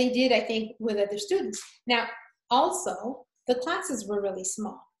 as they did, I think, with other students. Now, also, the classes were really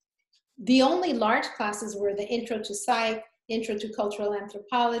small. The only large classes were the Intro to Psych, Intro to Cultural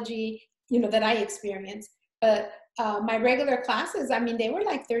Anthropology, you know, that I experienced. But my regular classes, I mean, they were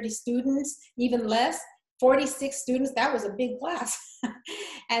like 30 students, even less, 46 students. That was a big class.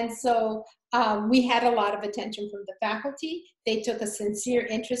 And so we had a lot of attention from the faculty. They took a sincere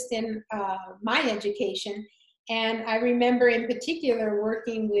interest in my education. And I remember in particular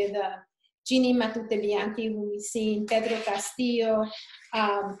working with Ginny Matute-Bianchi, who we've seen, Pedro Castillo,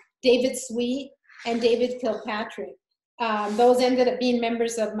 David Sweet, and David Kilpatrick. Those ended up being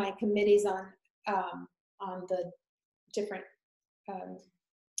members of my committees on the different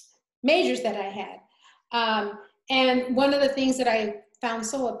majors that I had. And one of the things that I found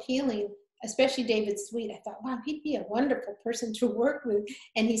so appealing, especially David Sweet, I thought, wow, he'd be a wonderful person to work with.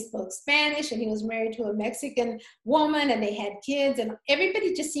 And he spoke Spanish, and he was married to a Mexican woman, and they had kids, and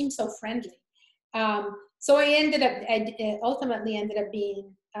everybody just seemed so friendly. So I ultimately ended up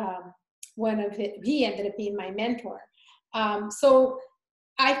being he ended up being my mentor. So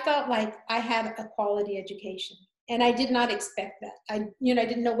I felt like I had a quality education, and I did not expect that. I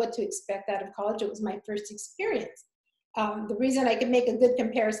didn't know what to expect out of college. It was my first experience. The reason I could make a good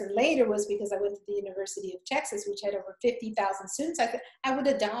comparison later was because I went to the University of Texas, which had over 50,000 students. I thought I would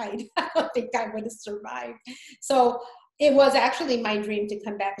have died. I don't think I would have survived. So it was actually my dream to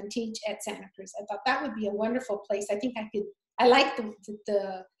come back and teach at Santa Cruz. I thought that would be a wonderful place. I think I liked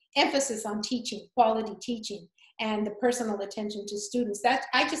the emphasis on teaching, quality teaching, and the personal attention to students.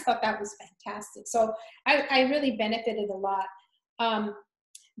 I just thought that was fantastic. So I really benefited a lot.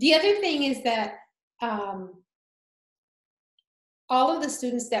 The other thing is that all of the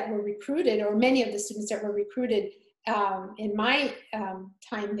students that were recruited, or many of the students that were recruited in my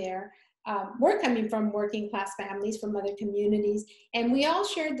time there, were coming from working class families, from other communities, and we all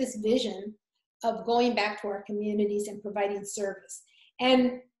shared this vision of going back to our communities and providing service.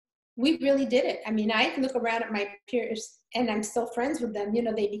 And we really did it. I mean, I look around at my peers, and I'm still friends with them. You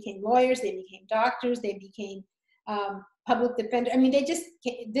know, they became lawyers, they became doctors, they became public defenders. I mean, they just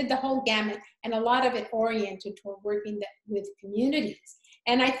did the whole gamut, and a lot of it oriented toward working with communities.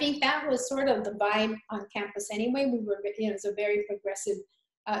 And I think that was sort of the vibe on campus anyway. We were, you know, it's a very progressive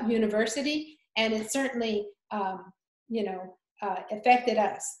university, and it certainly, you know, affected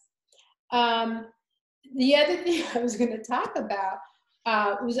us. The other thing I was going to talk about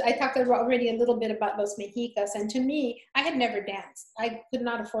was, I talked already a little bit about Los Mexicas, and to me, I had never danced. I could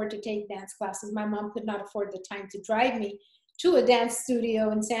not afford to take dance classes. My mom could not afford the time to drive me to a dance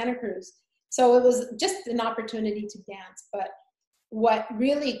studio in Santa Cruz. So it was just an opportunity to dance. But what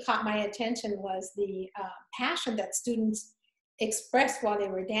really caught my attention was the passion that students expressed while they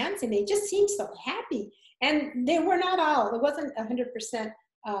were dancing. They just seemed so happy. And they were not all, it wasn't 100%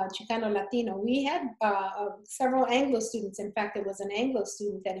 Chicano Latino. We had several Anglo students. In fact, there was an Anglo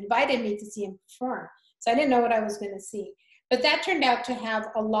student that invited me to see him perform. So I didn't know what I was going to see. But that turned out to have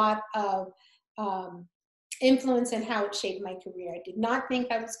a lot of influence in how it shaped my career. I did not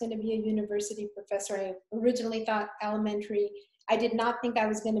think I was going to be a university professor. I originally thought elementary. I did not think I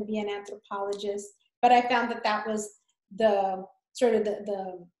was going to be an anthropologist. But I found that that was the sort of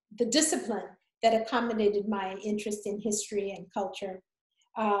the discipline that accommodated my interest in history and culture.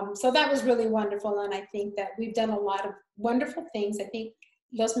 So that was really wonderful, and I think that we've done a lot of wonderful things. I think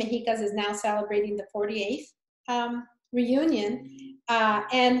Los Mexicas is now celebrating the 48th reunion,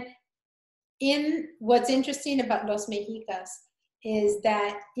 and in what's interesting about Los Mexicas is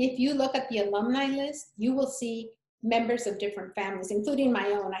that if you look at the alumni list, you will see members of different families, including my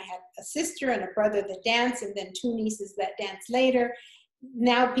own. I had a sister and a brother that danced, and then 2 nieces that danced later.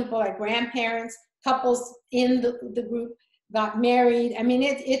 Now people are grandparents, couples in the group got married. I mean,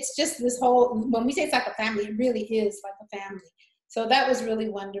 it's just this whole, when we say it's like a family, it really is like a family. So that was really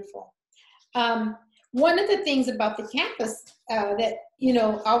wonderful. One of the things about the campus that, you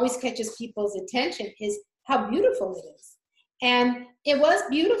know, always catches people's attention is how beautiful it is. And it was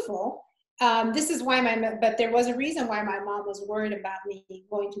beautiful. This is why but there was a reason why my mom was worried about me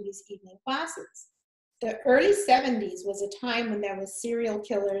going to these evening classes. The early 70s was a time when there was serial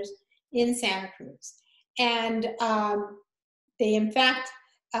killers in Santa Cruz. And they, in fact,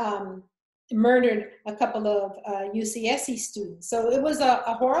 murdered a couple of UCSC students. So it was a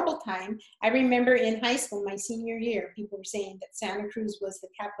horrible time. I remember in high school, my senior year, people were saying that Santa Cruz was the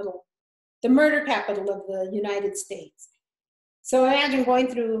capital, the murder capital of the United States. So imagine going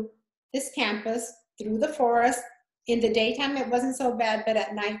through this campus, through the forest. In the daytime, it wasn't so bad, but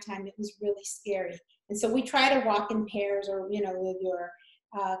at nighttime, it was really scary. And so we try to walk in pairs, or, you know, with your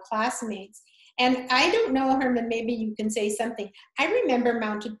classmates. And I don't know, Herman, maybe you can say something. I remember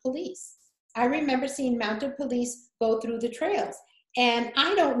mounted police. I remember seeing mounted police go through the trails. And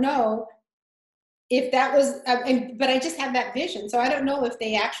I don't know if that was, but I just have that vision. So I don't know if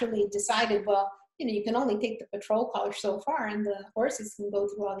they actually decided, well, you know, you can only take the patrol car so far, and the horses can go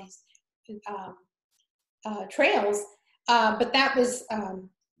through all these trails. But that was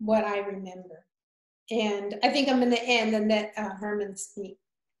what I remember. And I think I'm going to end and let Herman speak.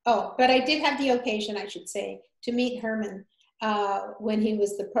 Oh, but I did have the occasion, I should say, to meet Herman when he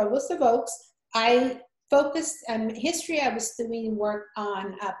was the provost of Oaks. I focused on history. I was doing work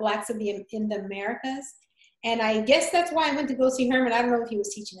on Blacks in the Americas. And I guess that's why I went to go see Herman. I don't know if he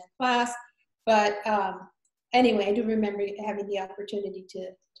was teaching in class, but anyway, I do remember having the opportunity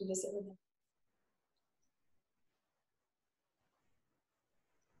to visit with him.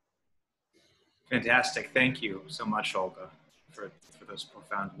 Fantastic. Thank you so much, Olga, for those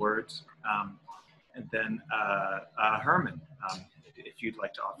profound words. And then Herman, if you'd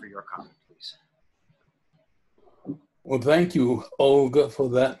like to offer your comment, please. Well, thank you, Olga, for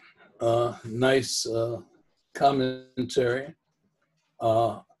that nice commentary.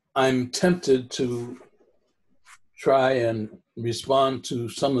 I'm tempted to try and respond to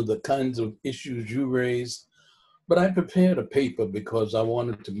some of the kinds of issues you raised, but I prepared a paper because I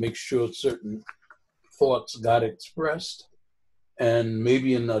wanted to make sure certain thoughts got expressed, and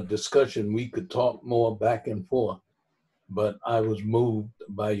maybe in a discussion we could talk more back and forth. But I was moved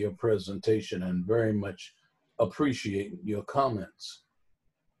by your presentation and very much appreciate your comments.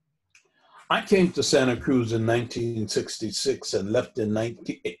 I came to Santa Cruz in 1966 and left in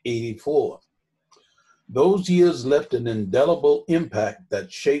 1984. Those years left an indelible impact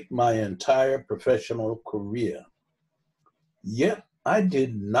that shaped my entire professional career. Yet I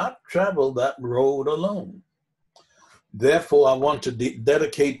did not travel that road alone. Therefore, I want to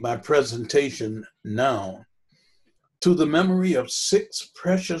dedicate my presentation now to the memory of 6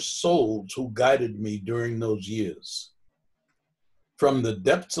 precious souls who guided me during those years. From the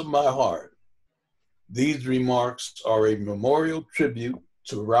depths of my heart, these remarks are a memorial tribute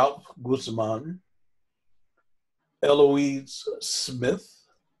to Ralph Guzman, Eloise Smith,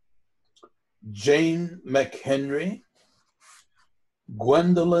 Jane McHenry,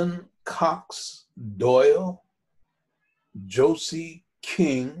 Gwendolyn Cox Doyle, Josie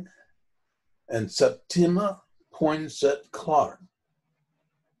King, and Septima Poinsett Clark.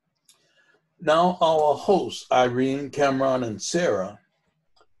 Now our hosts, Irene, Cameron, and Sarah,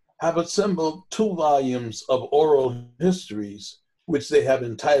 have assembled 2 volumes of oral histories, which they have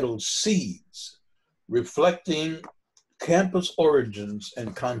entitled Seeds, reflecting campus origins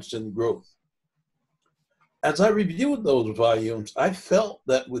and constant growth. As I reviewed those volumes, I felt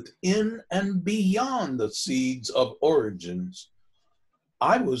that within and beyond the seeds of origins,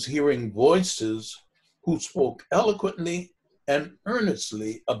 I was hearing voices who spoke eloquently and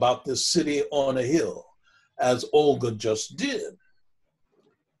earnestly about this city on a hill, as Olga just did.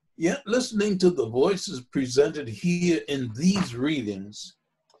 Yet listening to the voices presented here in these readings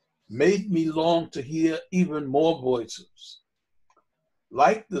made me long to hear even more voices.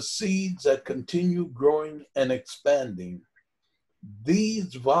 Like the seeds that continue growing and expanding,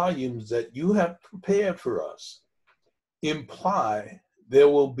 these volumes that you have prepared for us imply there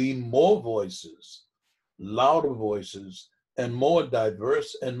will be more voices, louder voices, and more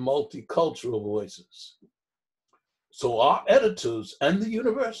diverse and multicultural voices. So our editors and the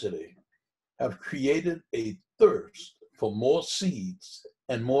university have created a thirst for more seeds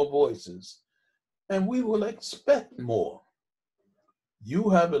and more voices, and we will expect more. You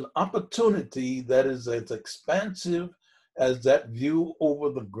have an opportunity that is as expansive as that view over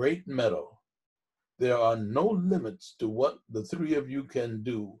the great meadow. There are no limits to what the 3 of you can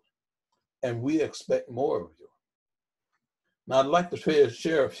do, and we expect more of you. Now, I'd like to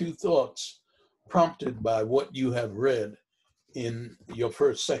share a few thoughts prompted by what you have read in your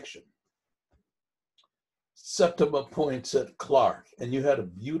first section. Septima Poinsett Clark, and you had a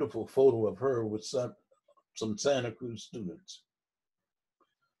beautiful photo of her with some Santa Cruz students.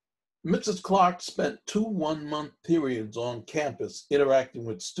 Mrs. Clark spent 2 one-month periods on campus interacting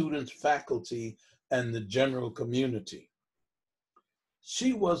with students, faculty, and the general community.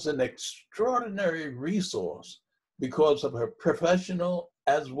 She was an extraordinary resource because of her professional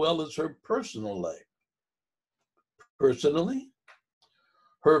as well as her personal life. Personally,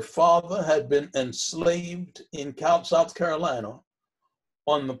 her father had been enslaved in South Carolina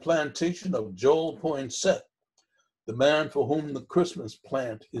on the plantation of Joel Poinsett, the man for whom the Christmas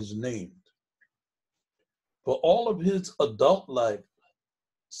plant is named. For all of his adult life,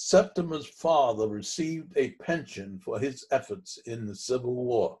 Septima's father received a pension for his efforts in the Civil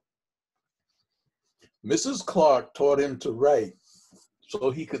War. Mrs. Clark taught him to write so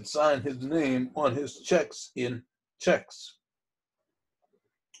he could sign his name on his checks in checks.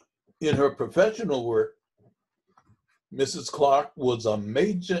 In her professional work, Mrs. Clark was a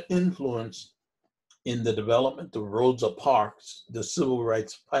major influence in the development of Rosa Parks, the civil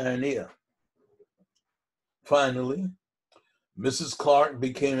rights pioneer. Finally, Mrs. Clark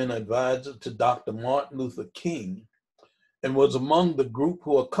became an advisor to Dr. Martin Luther King and was among the group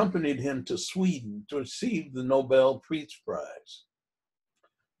who accompanied him to Sweden to receive the Nobel Peace Prize.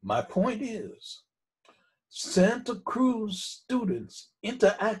 My point is, Santa Cruz students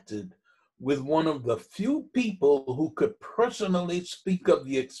interacted with one of the few people who could personally speak of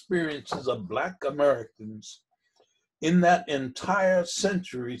the experiences of Black Americans in that entire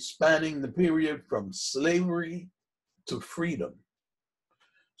century spanning the period from slavery to freedom.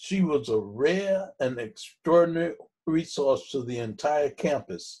 She was a rare and extraordinary resource to the entire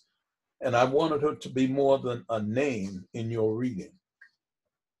campus, and I wanted her to be more than a name in your reading.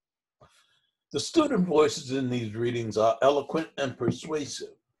 The student voices in these readings are eloquent and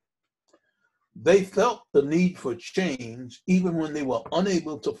persuasive. They felt the need for change even when they were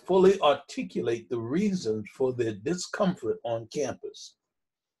unable to fully articulate the reasons for their discomfort on campus.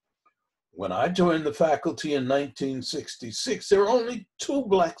 When I joined the faculty in 1966, there were only 2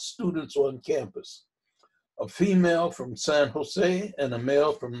 Black students on campus, a female from San Jose and a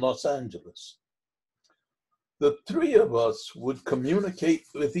male from Los Angeles. The 3 of us would communicate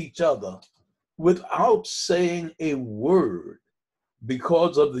with each other without saying a word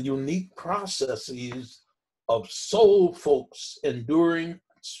because of the unique processes of soul folks enduring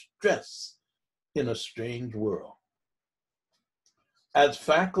stress in a strange world. As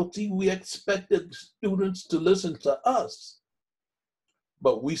faculty, we expected students to listen to us,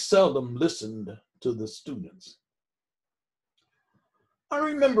 but we seldom listened to the students. I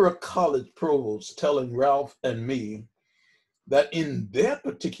remember a college provost telling Ralph and me that in their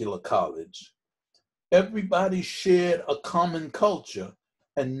particular college, everybody shared a common culture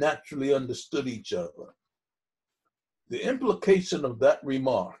and naturally understood each other. The implication of that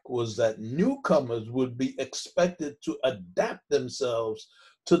remark was that newcomers would be expected to adapt themselves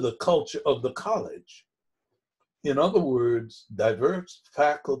to the culture of the college. In other words, diverse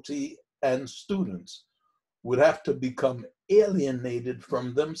faculty and students would have to become alienated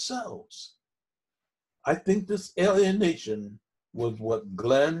from themselves. I think this alienation was what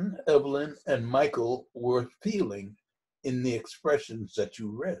Glenn, Evelyn, and Michael were feeling in the expressions that you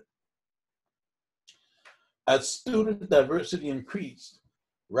read. As student diversity increased,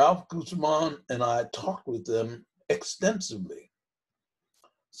 Ralph Guzman and I talked with them extensively.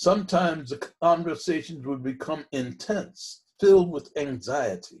 Sometimes the conversations would become intense, filled with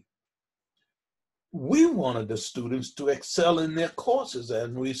anxiety. We wanted the students to excel in their courses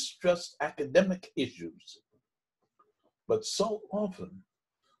and we stressed academic issues. But so often,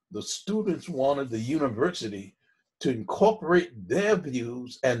 the students wanted the university to incorporate their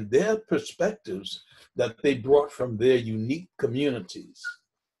views and their perspectives that they brought from their unique communities.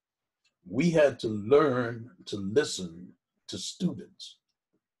 We had to learn to listen to students.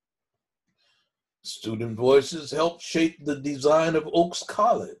 Student voices helped shape the design of Oaks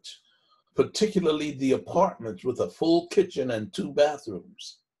College, particularly the apartments with a full kitchen and 2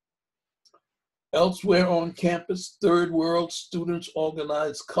 bathrooms. Elsewhere on campus, third world students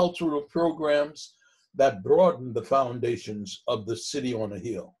organized cultural programs that broadened the foundations of the city on a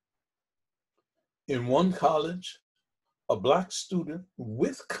hill. In one college, a Black student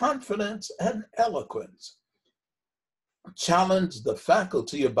with confidence and eloquence challenged the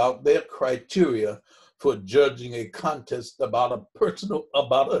faculty about their criteria for judging a contest about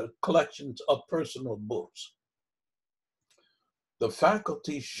a collection of personal books. The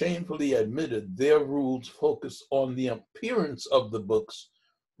faculty shamefully admitted their rules focused on the appearance of the books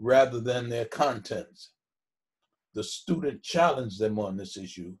rather than their contents. The student challenged them on this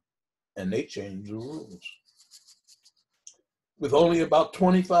issue, and they changed the rules. With only about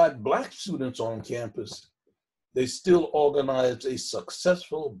 25 Black students on campus, they still organized a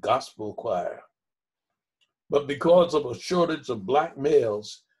successful gospel choir. But because of a shortage of Black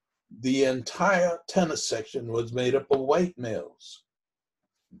males, the entire tenor section was made up of white males.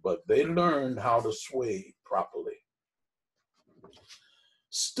 But they learned how to sway properly.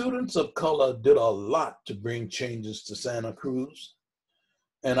 Students of color did a lot to bring changes to Santa Cruz,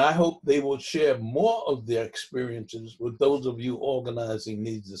 and I hope they will share more of their experiences with those of you organizing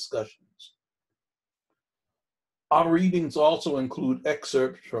these discussions. Our readings also include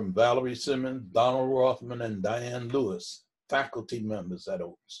excerpts from Valerie Simmons, Donald Rothman, and Diane Lewis, faculty members at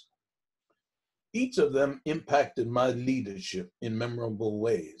Oaks. Each of them impacted my leadership in memorable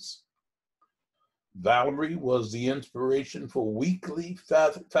ways. Valerie was the inspiration for weekly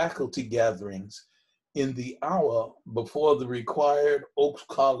faculty gatherings in the hour before the required Oaks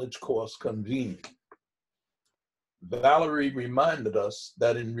College course convened. Valerie reminded us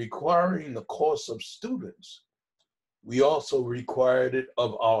that in requiring the course of students, we also required it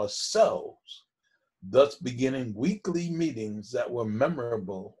of ourselves, thus beginning weekly meetings that were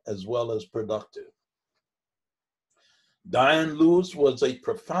memorable as well as productive. Diane Lewis was a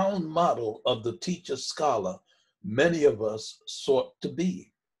profound model of the teacher-scholar many of us sought to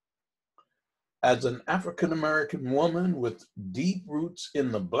be. As an African-American woman with deep roots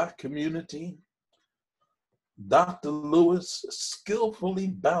in the Black community, Dr. Lewis skillfully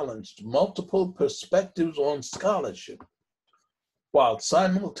balanced multiple perspectives on scholarship while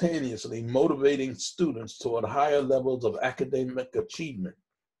simultaneously motivating students toward higher levels of academic achievement.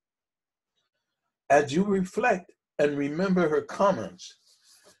 As you reflect and remember her comments,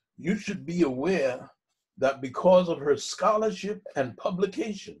 you should be aware that because of her scholarship and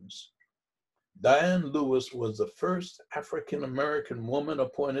publications, Diane Lewis was the first African-American woman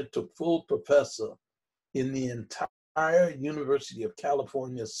appointed to full professor in the entire University of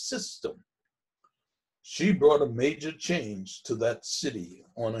California system. She brought a major change to that city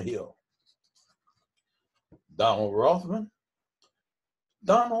on a hill. Donald Rothman.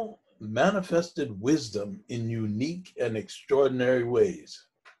 Donald manifested wisdom in unique and extraordinary ways.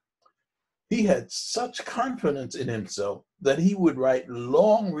 He had such confidence in himself that he would write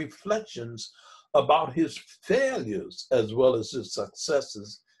long reflections about his failures as well as his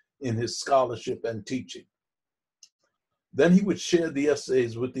successes in his scholarship and teaching. Then he would share the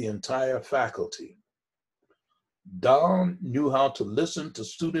essays with the entire faculty. Don knew how to listen to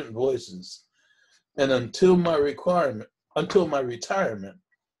student voices, and until my retirement,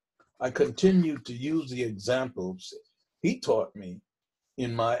 I continued to use the examples he taught me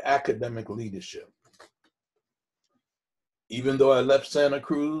in my academic leadership. Even though I left Santa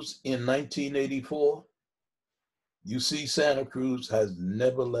Cruz in 1984, UC Santa Cruz has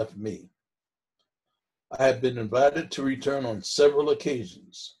never left me. I have been invited to return on several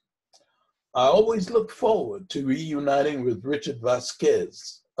occasions. I always look forward to reuniting with Richard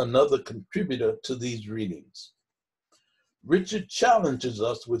Vasquez, another contributor to these readings. Richard challenges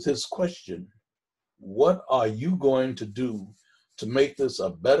us with his question, what are you going to do to make this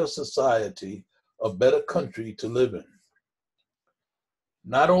a better society, a better country to live in?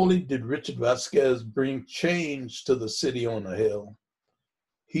 Not only did Richard Vasquez bring change to the city on a hill,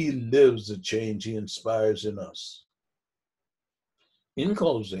 he lives the change he inspires in us. In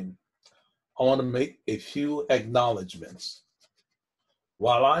closing, I want to make a few acknowledgments.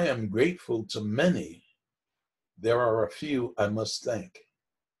 While I am grateful to many, there are a few I must thank.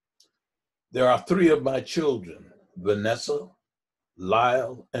 There are 3 of my children, Vanessa,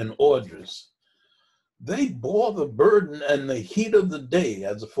 Lyle, and Audris. They bore the burden and the heat of the day,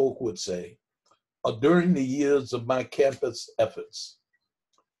 as the folk would say, during the years of my campus efforts.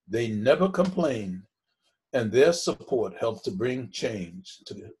 They never complained, and their support helped to bring change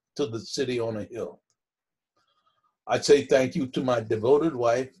to the city on a hill. I say thank you to my devoted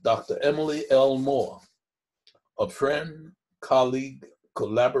wife, Dr. Emily L. Moore, a friend, colleague,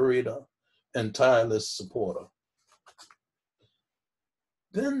 collaborator, and tireless supporter.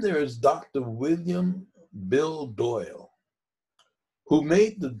 Then there is Dr. William Bill Doyle, who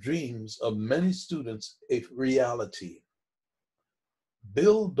made the dreams of many students a reality.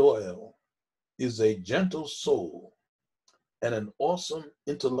 Bill Doyle is a gentle soul and an awesome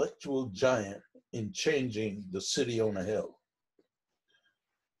intellectual giant in changing the city on a hill.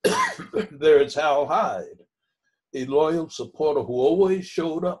 There is Hal Hyde, a loyal supporter who always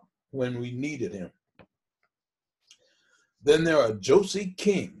showed up when we needed him. Then there are Josie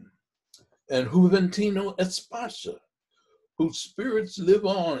King and Juventino Esparza, whose spirits live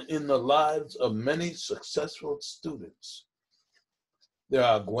on in the lives of many successful students. There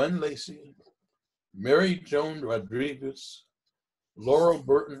are Gwen Lacey, Mary Joan Rodriguez, Laura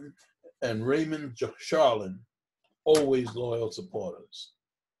Burton, and Raymond Charlin, always loyal supporters.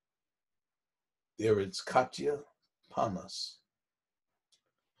 There is Katya Panas.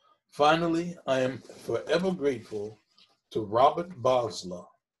 Finally, I am forever grateful to Robert Bosler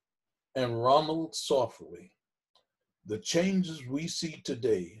and Ronald Softly. The changes we see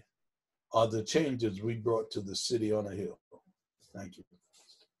today are the changes we brought to the city on a hill. Thank you.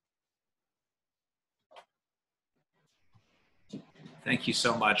 Thank you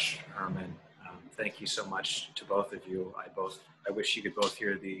so much, Herman. Thank you so much to both of you. I wish you could both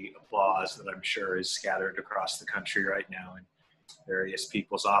hear the applause that I'm sure is scattered across the country right now in various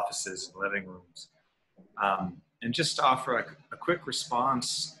people's offices and living rooms. And just to offer a quick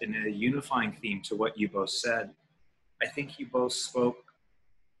response in a unifying theme to what you both said, I think you both spoke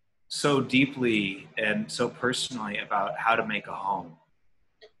so deeply and so personally about how to make a home,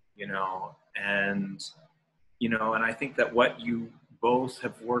 and I think that what you both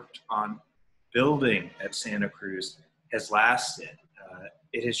have worked on building at Santa Cruz has lasted.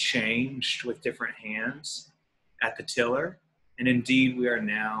 It has changed with different hands at the tiller, and indeed we are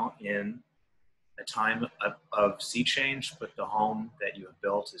now in a time of sea change, but the home that you have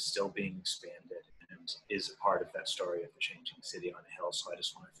built is still being expanded and is a part of that story of the changing city on a hill. So I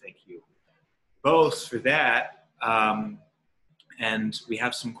just want to thank you both for that. And we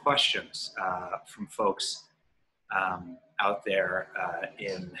have some questions from folks out there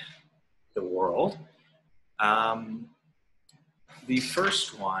in the world. The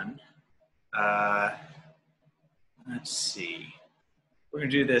first one, let's see, we're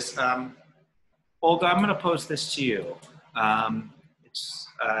gonna do this. Olga, I'm gonna pose this to you.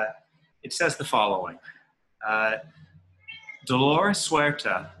 It says the following. Dolores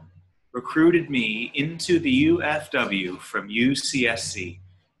Huerta recruited me into the UFW from UCSC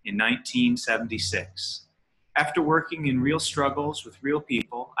in 1976. After working in real struggles with real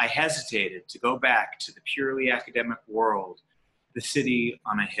people, I hesitated to go back to the purely academic world, the city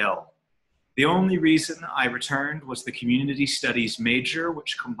on a hill. The only reason I returned was the community studies major,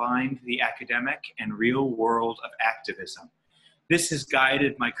 which combined the academic and real world of activism. This has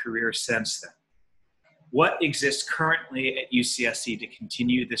guided my career since then. What exists currently at UCSC to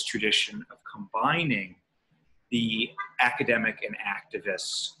continue this tradition of combining the academic and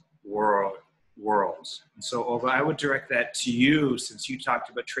activist worlds. And so, Olga, I would direct that to you, since you talked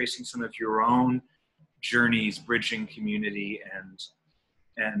about tracing some of your own journeys, bridging community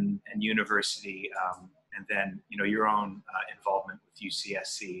and university, and then, you know, your own involvement with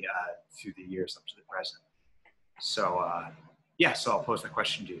UCSC through the years up to the present. So, yeah, so I'll pose the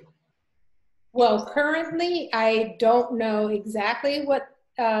question to you. Well, currently, I don't know exactly what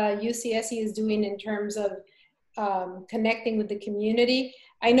UCSC is doing in terms of connecting with the community.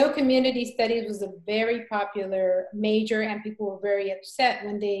 I know community studies was a very popular major, and people were very upset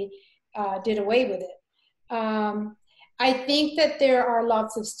when they did away with it. I think that there are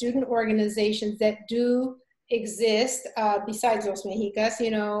lots of student organizations that do exist besides Los Mexicas,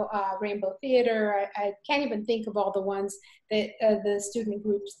 you know, Rainbow Theater. I can't even think of all the ones that the student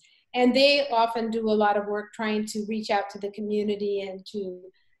groups. And they often do a lot of work trying to reach out to the community and to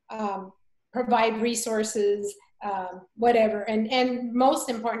provide resources, whatever. And most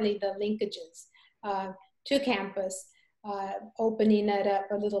importantly, the linkages to campus, opening it up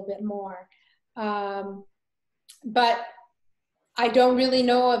a little bit more. But I don't really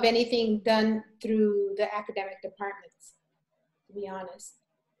know of anything done through the academic departments, to be honest.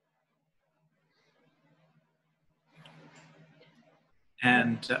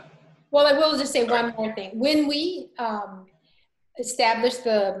 And well, I will just say one more thing. When we established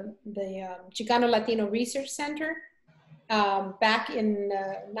the Chicano Latino Research Center back in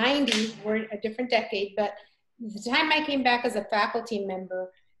the 90s, we're a different decade, but the time I came back as a faculty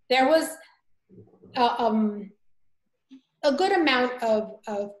member, there was a good amount of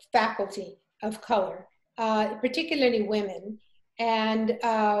faculty of color, particularly women. And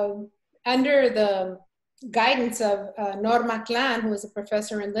under the guidance of Norma Clan, who was a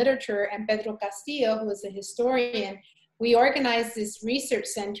professor in literature, and Pedro Castillo, who was a historian, we organized this research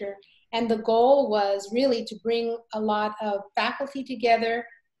center. And the goal was really to bring a lot of faculty together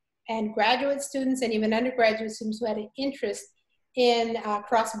and graduate students and even undergraduate students who had an interest in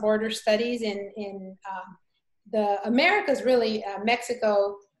cross-border studies in the Americas, really,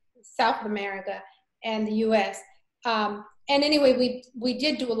 Mexico, South America, and the US. And anyway, we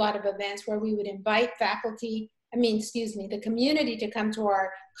did do a lot of events where we would invite the community to come to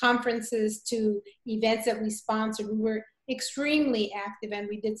our conferences, to events that we sponsored. We were extremely active, and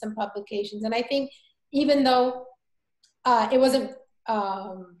we did some publications. And I think even though it wasn't,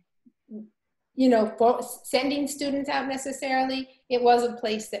 you know, for sending students out necessarily, it was a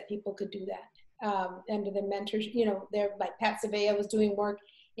place that people could do that. Under the mentors, you know, there, like Pat Savea was doing work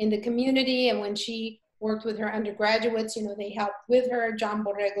in the community, and when she worked with her undergraduates, you know, they helped with her. John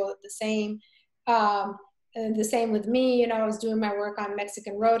Borrego, the same. And the same with me, you know, I was doing my work on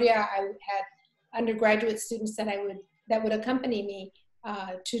Mexican rodeo. I had undergraduate students that would accompany me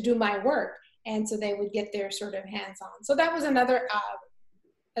to do my work. And so they would get their sort of hands-on. So that was another,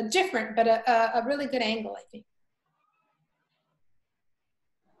 a different, but a really good angle, I think.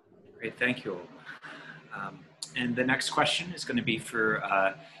 Great, thank you. And the next question is going to be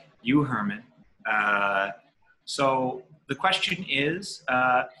for you, Herman. So the question is,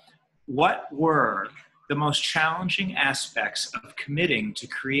 what were the most challenging aspects of committing to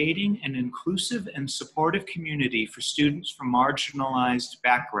creating an inclusive and supportive community for students from marginalized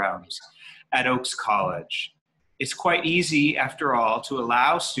backgrounds at Oaks College? It's quite easy, after all, to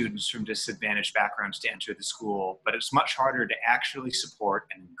allow students from disadvantaged backgrounds to enter the school, but it's much harder to actually support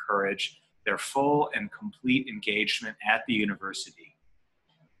and encourage their full and complete engagement at the university.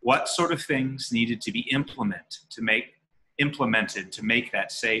 What sort of things needed to be implemented to make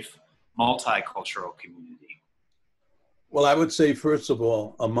that safe, multicultural community? Well, I would say, first of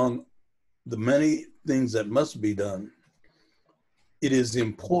all, among the many things that must be done, it is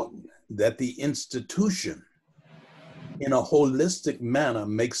important that the institution, in a holistic manner,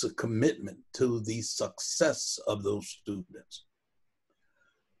 makes a commitment to the success of those students.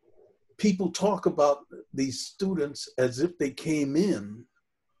 People talk about these students as if they came in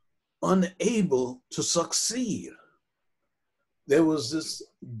unable to succeed. There was this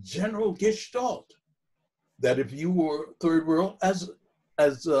general gestalt that if you were third world, as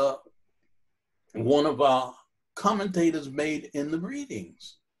one of our commentators made in the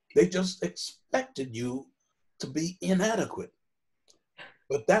readings, they just expected you to be inadequate.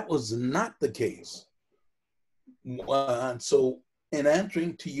 But that was not the case. So in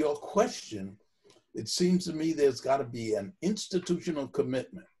answering to your question, it seems to me there's got to be an institutional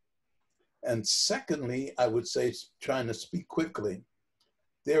commitment. And secondly, I would say, trying to speak quickly,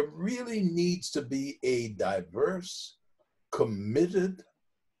 there really needs to be a diverse, committed,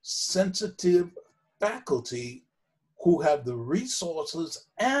 sensitive faculty who have the resources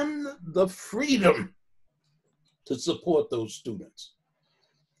and the freedom to support those students.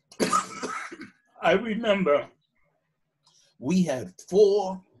 I remember we had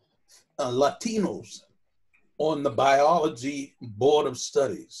 4 Latinos on the biology board of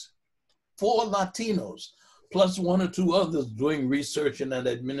studies. 4 Latinos, plus 1 or 2 others doing research and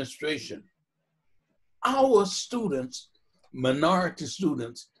administration. Our students, minority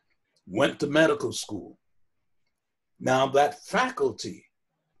students, went to medical school. Now that faculty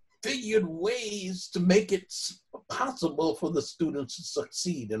figured ways to make it possible for the students to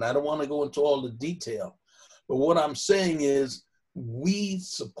succeed. And I don't want to go into all the detail, but what I'm saying is we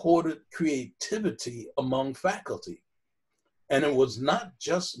supported creativity among faculty. And it was not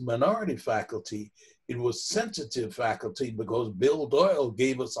just minority faculty, it was sensitive faculty, because Bill Doyle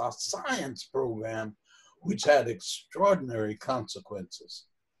gave us our science program, which had extraordinary consequences.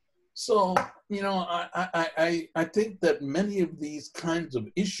 So, you know, I think that many of these kinds of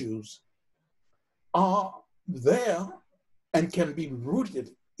issues are there and can be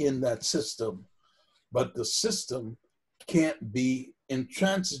rooted in that system, but the system can't be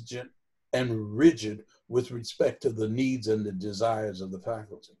intransigent and rigid with respect to the needs and the desires of the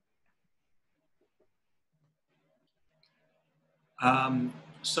faculty.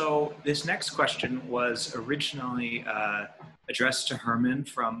 So this next question was originally addressed to Herman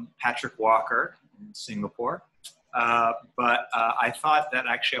from Patrick Walker in Singapore. But I thought that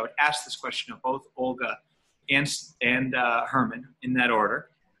actually I would ask this question of both Olga and Herman in that order.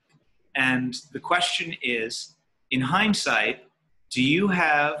 And the question is, in hindsight, do you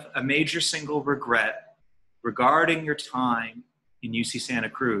have a major single regret regarding your time in UC Santa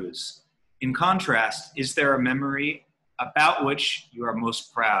Cruz? In contrast, is there a memory about which you are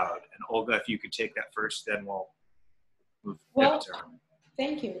most proud? And Olga, if you could take that first, then we'll move to Herman.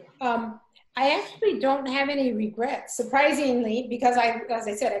 Thank you. I actually don't have any regrets, surprisingly, because as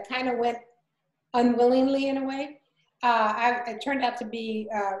I said, I kind of went unwillingly in a way. It turned out to be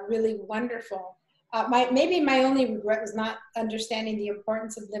really wonderful. Maybe my only regret was not understanding the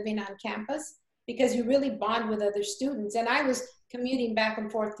importance of living on campus, because you really bond with other students. And I was commuting back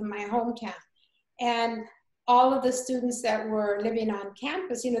and forth to my hometown. And all of the students that were living on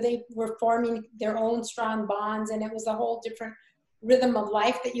campus, you know, they were forming their own strong bonds, and it was a whole different rhythm of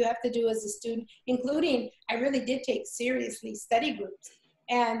life that you have to do as a student, including, I really did take seriously study groups.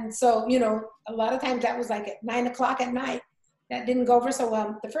 And so, you know, a lot of times that was like at 9 o'clock at night. That didn't go over so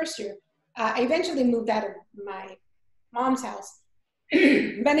well the first year. I eventually moved out of my mom's house.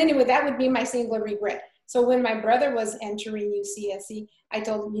 But anyway, that would be my single regret. So when my brother was entering UCSC, I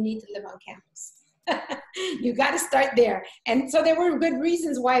told him, you need to live on campus. You got to start there. And so there were good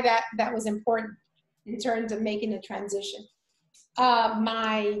reasons why that was important in terms of making a transition.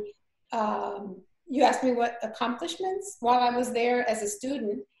 You asked me what accomplishments while I was there as a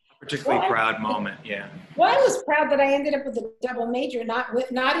student. Particularly proud moment, yeah. Well, I was proud that I ended up with a double major,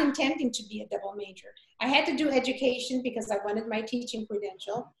 not intending to be a double major. I had to do education because I wanted my teaching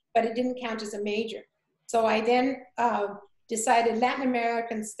credential, but it didn't count as a major. So I then decided Latin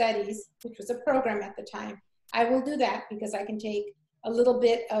American Studies, which was a program at the time. I will do that because I can take a little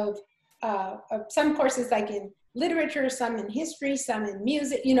bit of some courses like in literature, some in history, some in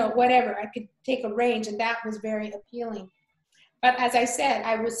music, you know, whatever. I could take a range, and that was very appealing. But as I said,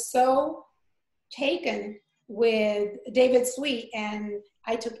 I was so taken with David Sweet, and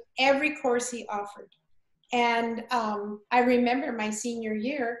I took every course he offered. And I remember my senior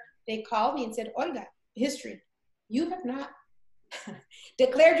year, they called me and said, Olga, history, you have not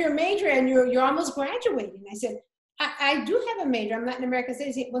declared your major and you're almost graduating. I said, I do have a major. I'm Latin American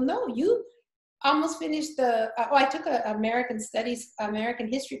Studies. He said, well, no, you almost finished I took an American Studies,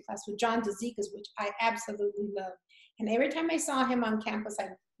 American History class with John DeZikas, which I absolutely love. And every time I saw him on campus, I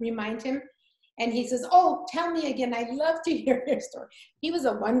remind him. And he says, oh, tell me again. I'd love to hear your story. He was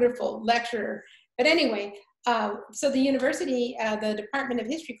a wonderful lecturer. But anyway, so the university, the Department of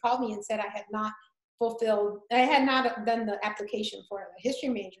History called me and said I had not done the application for a history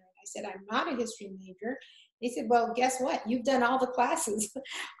major. And I said, I'm not a history major. They said, well, guess what? You've done all the classes.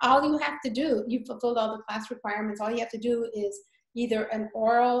 All you have to do, you've fulfilled all the class requirements. All you have to do is either an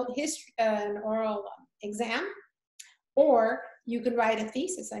oral exam, or you could write a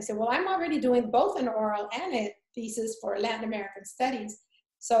thesis. I said, well, I'm already doing both an oral and a thesis for Latin American Studies.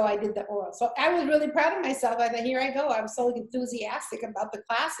 So I did the oral. So I was really proud of myself. I thought, here I go. I was so enthusiastic about the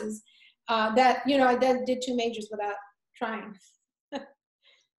classes that, you know, I then did 2 majors without trying.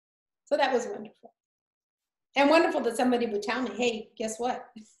 So that was wonderful. And wonderful that somebody would tell me, hey, guess what?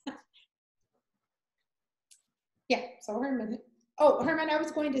 Yeah, so Herman. Oh, Herman, I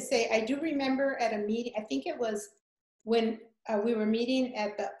was going to say, I do remember at a meeting, I think it was when we were meeting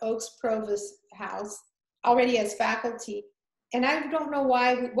at the Oaks Provost house, already as faculty. And I don't know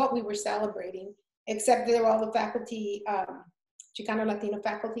what we were celebrating, except there were all the faculty, Chicano Latino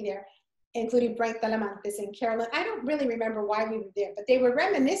faculty there, including Frank Talamantes and Carolyn. I don't really remember why we were there, but they were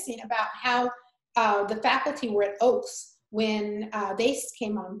reminiscing about how the faculty were at Oaks when they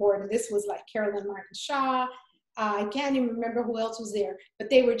came on board. And this was like Carolyn Martin Shaw. I can't even remember who else was there, but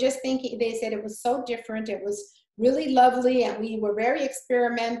they were just thinking, they said it was so different. It was really lovely, and we were very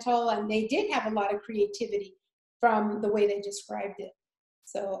experimental, and they did have a lot of creativity from the way they described it.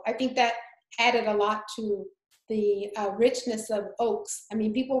 So I think that added a lot to the richness of Oaks. I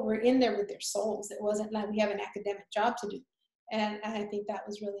mean, people were in there with their souls. It wasn't like we have an academic job to do. And I think that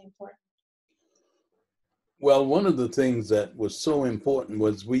was really important. Well, one of the things that was so important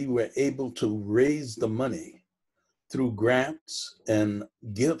was we were able to raise the money through grants and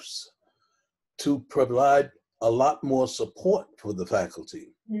gifts to provide a lot more support for the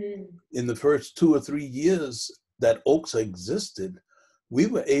faculty. In the first 2 or 3 years that Oaks existed, we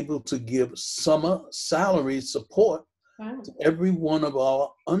were able to give summer salary support to every one of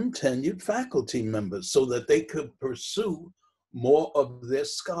our untenured faculty members so that they could pursue more of their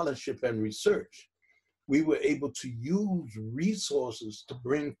scholarship and research. We were able to use resources to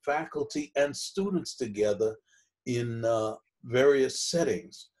bring faculty and students together in various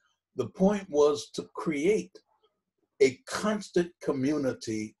settings. The point was to create a constant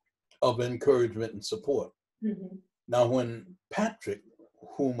community of encouragement and support. Now, when Patrick,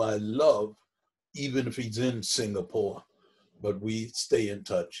 whom I love, even if he's in Singapore, but we stay in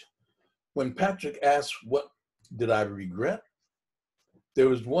touch. When Patrick asked, what did I regret? There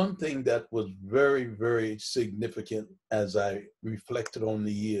was one thing that was very, very significant as I reflected on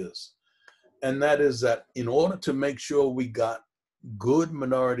the years. And that is that in order to make sure we got good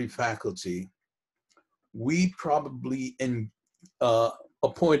minority faculty, we probably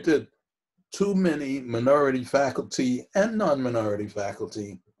appointed too many minority faculty and non-minority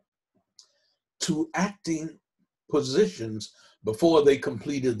faculty to acting positions before they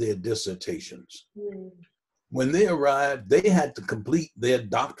completed their dissertations. When they arrived, they had to complete their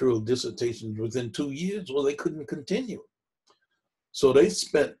doctoral dissertations within 2 years or they couldn't continue. So they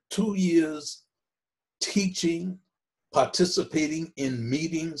spent 2 years teaching, participating in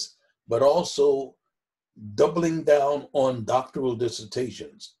meetings, but also doubling down on doctoral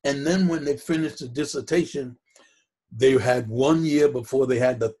dissertations. And then when they finished the dissertation, they had 1 year before they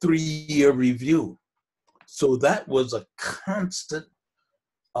had the 3-year review. So that was a constant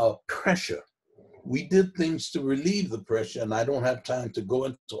pressure. We did things to relieve the pressure, and I don't have time to go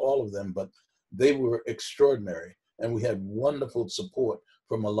into all of them, but they were extraordinary. And we had wonderful support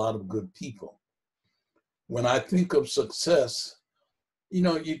from a lot of good people. When I think of success, you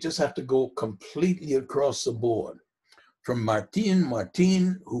know, you just have to go completely across the board. From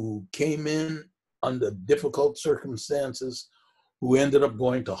Martin, who came in under difficult circumstances, who ended up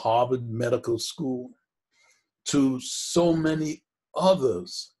going to Harvard Medical School, to so many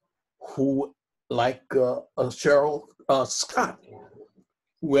others who, like Cheryl Scott,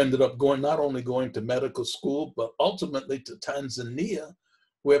 who ended up not only going to medical school, but ultimately to Tanzania,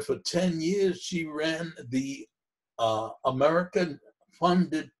 where for 10 years she ran the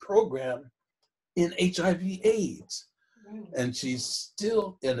American-funded program in HIV/AIDS. And she's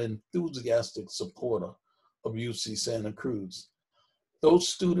still an enthusiastic supporter of UC Santa Cruz. Those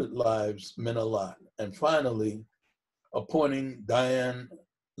student lives meant a lot. And finally, appointing Diane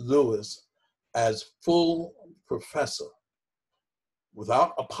Lewis as full professor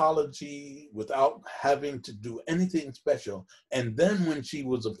without apology, without having to do anything special. And then when she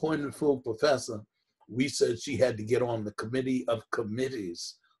was appointed full professor, we said she had to get on the committee of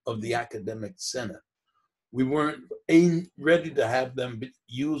committees of the academic senate. We weren't ready to have them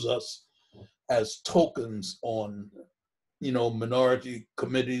use us as tokens on, you know, minority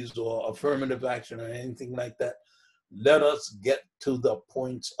committees or affirmative action or anything like that. Let us get to the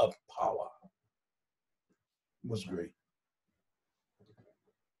points of power. It was great.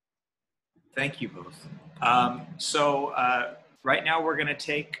 Thank you both. Right now we're going to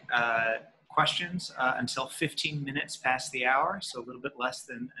take questions until 15 minutes past the hour, so a little bit less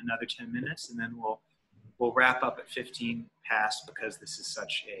than another 10 minutes, and then we'll wrap up at 15 past because this is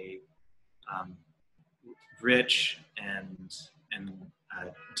such a rich and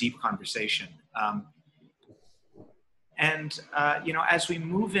deep conversation. You know, as we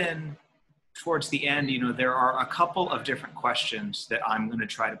move in towards the end, you know, there are a couple of different questions that I'm going to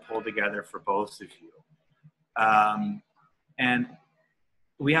try to pull together for both of you. And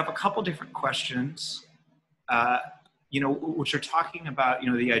we have a couple different questions, you know, which are talking about, you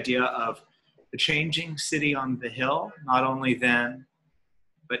know, the idea of the changing city on the hill, not only then,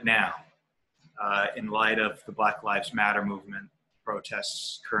 but now, in light of the Black Lives Matter movement,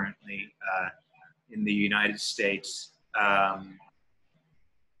 protests currently in the United States,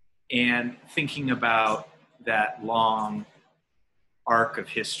 and thinking about that long arc of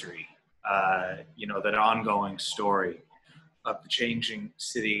history, that ongoing story of the changing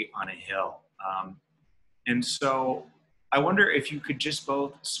city on a hill. And so I wonder if you could just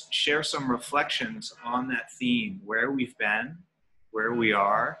both share some reflections on that theme, where we've been, where we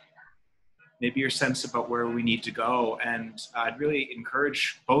are, maybe your sense about where we need to go. And I'd really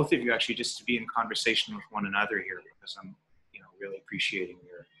encourage both of you actually just to be in conversation with one another here, because I'm really appreciating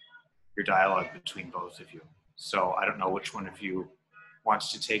your dialogue between both of you. So I don't know which one of you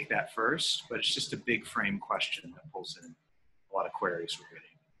wants to take that first, but it's just a big frame question that pulls in a lot of queries we're getting.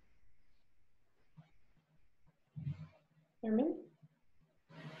 Herman?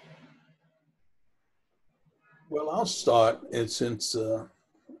 Well, I'll start, and since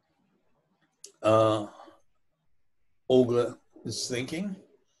Olga is thinking,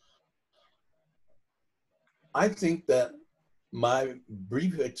 I think that my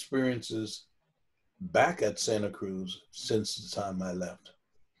brief experiences back at Santa Cruz since the time I left,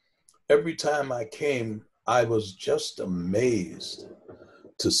 every time I came, I was just amazed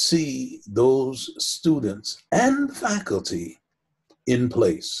to see those students and faculty in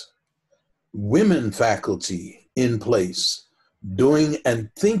place, women faculty in place, doing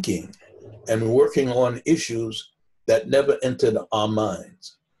and thinking and working on issues that never entered our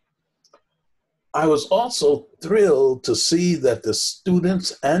minds. I was also thrilled to see that the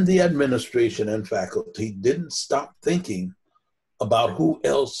students and the administration and faculty didn't stop thinking about who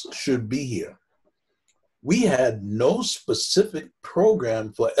else should be here. We had no specific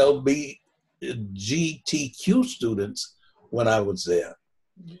program for LGBTQ students when I was there,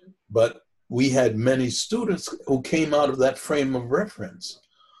 but we had many students who came out of that frame of reference.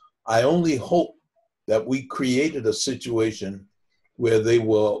 I only hope that we created a situation where they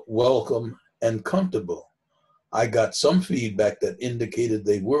were welcome and comfortable. I got some feedback that indicated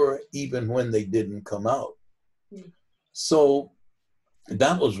they were, even when they didn't come out. So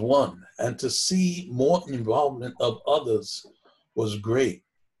that was one. And to see more involvement of others was great.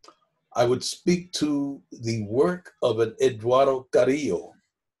 I would speak to the work of an Eduardo Carrillo.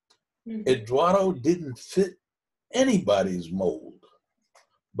 Eduardo didn't fit anybody's mold,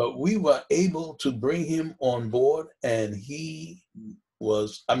 but we were able to bring him on board, and he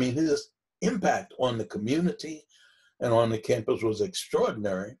was, his impact on the community and on the campus was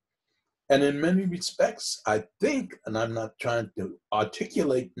extraordinary. And in many respects, I think, and I'm not trying to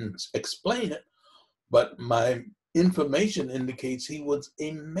articulate and explain it, but my information indicates he was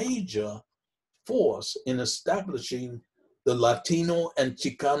a major force in establishing the Latino and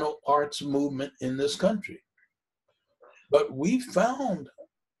Chicano arts movement in this country. But we found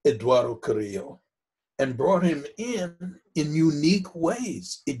Eduardo Carrillo and brought him in unique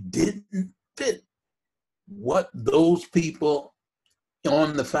ways. It didn't fit what those people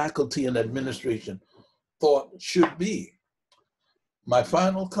on the faculty and administration thought should be. My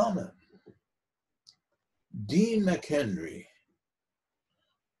final comment, Dean McHenry,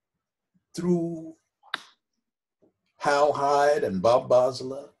 through Hal Hyde and Bob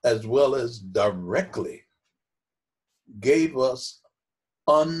Basler, as well as directly, gave us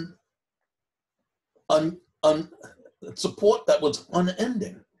support that was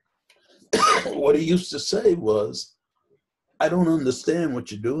unending. What he used to say was, I don't understand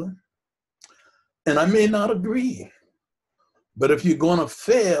what you're doing, and I may not agree, but if you're gonna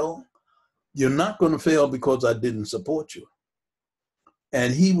fail, you're not gonna fail because I didn't support you.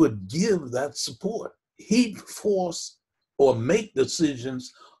 And he would give that support. He'd force or make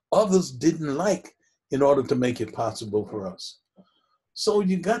decisions others didn't like in order to make it possible for us. So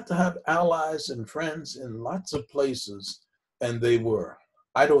you got to have allies and friends in lots of places, and they were.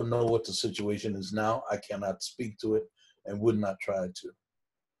 I don't know what the situation is now. I cannot speak to it and would not try to.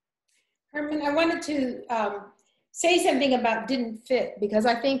 Herman, I wanted to say something about didn't fit, because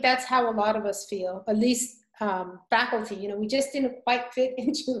I think that's how a lot of us feel, at least faculty. We just didn't quite fit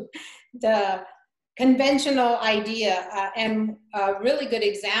into the conventional idea. And a really good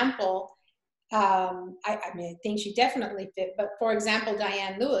example, I think she definitely fit, but for example,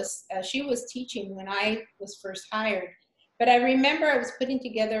 Diane Lewis, she was teaching when I was first hired. But I remember I was putting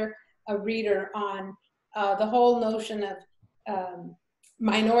together a reader on the whole notion of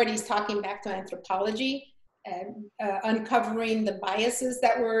minorities talking back to anthropology and uncovering the biases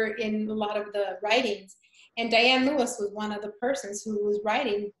that were in a lot of the writings. And Diane Lewis was one of the persons who was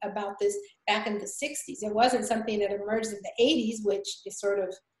writing about this back in the 60s. It wasn't something that emerged in the 80s, which is sort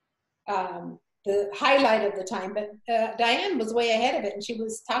of the highlight of the time, but Diane was way ahead of it, and she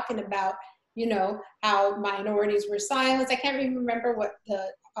was talking about, how minorities were silenced. I can't even remember what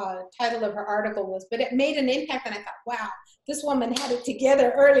the title of her article was, but it made an impact, and I thought, wow, this woman had it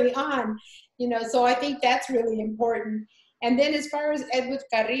together early on, you know, so I think that's really important. And then as far as Edward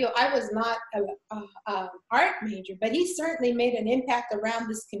Carrillo, I was not an art major, but he certainly made an impact around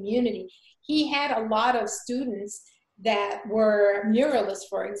this community. He had a lot of students that were muralists,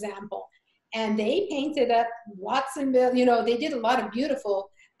 for example, and they painted up Watsonville, you know, they did a lot of beautiful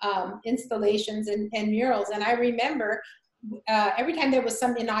installations and murals. And I remember every time there was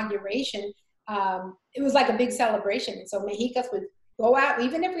some inauguration, it was like a big celebration. And so Mexicas would go out,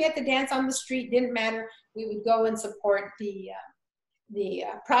 even if we had to dance on the street, didn't matter. We would go and support the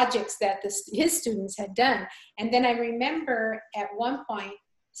projects that his students had done. And then I remember at one point,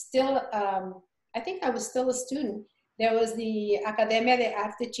 still, I think I was still a student, there was the Academia de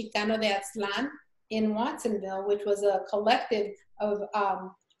Arte Chicano de Aztlán in Watsonville, which was a collective of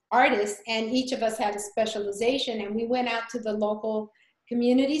artists, and each of us had a specialization, and we went out to the local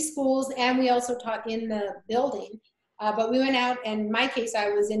community schools, and we also taught in the building. But we went out, and in my case, I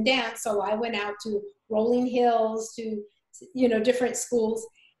was in dance, so I went out to Rolling Hills, to, you know, different schools,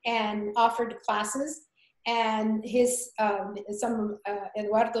 and offered classes. And some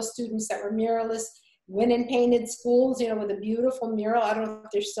Eduardo's students that were muralists went and painted schools, you know, with a beautiful mural. I don't know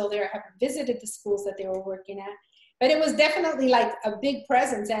if they're still there. I haven't visited the schools that they were working at, but it was definitely like a big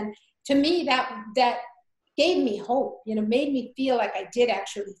presence. And to me, that gave me hope, you know, made me feel like I did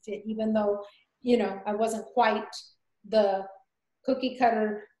actually fit, even though, you know, I wasn't quite the cookie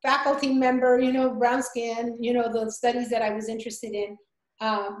cutter faculty member, you know, brown skin, you know, the studies that I was interested in.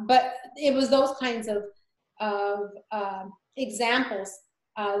 But it was those kinds of examples,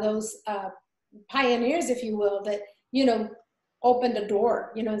 those pioneers, if you will, that, you know, opened a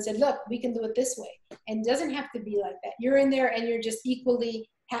door, you know, and said, look, we can do it this way. And it doesn't have to be like that. You're in there and you're just equally,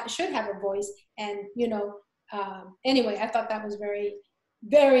 should have a voice. And, you know, anyway, I thought that was very,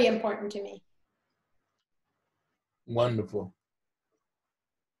 very important to me. Wonderful.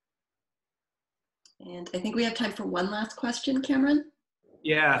 And I think we have time for one last question, Cameron.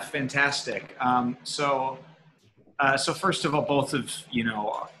 Yeah, fantastic. So first of all, both of, you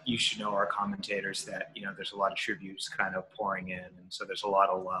know, you should know our commentators that, you know, there's a lot of tributes kind of pouring in. And so there's a lot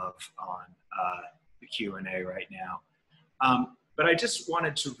of love on the Q&A right now. But I just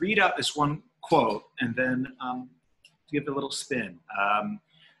wanted to read out this one quote and then give it a little spin.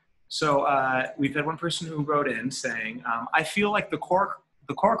 So we've had one person who wrote in saying, I feel like the core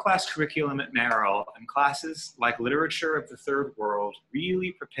class curriculum at Merrill and classes like Literature of the Third World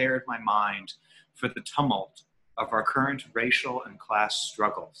really prepared my mind for the tumult of our current racial and class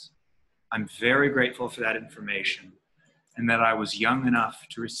struggles. I'm very grateful for that information and that I was young enough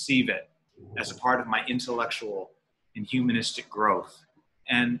to receive it as a part of my intellectual and humanistic growth.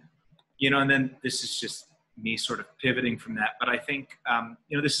 And, you know, and then this is just me sort of pivoting from that, but I think,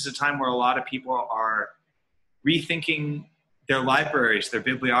 you know, this is a time where a lot of people are rethinking their libraries, their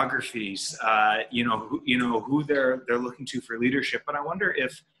bibliographies, you know, who they're looking to for leadership. But I wonder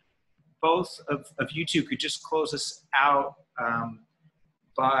if both of you two could just close us out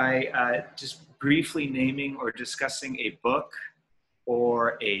by just briefly naming or discussing a book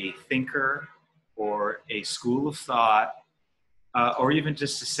or a thinker or a school of thought, or even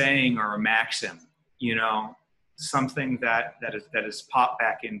just a saying or a maxim, you know, something that has popped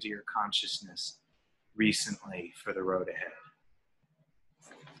back into your consciousness recently for the road ahead.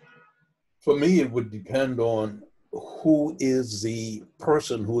 For me, it would depend on who is the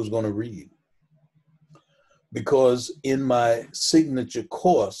person who is going to read. Because in my signature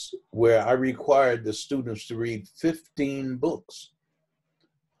course, where I required the students to read 15 books,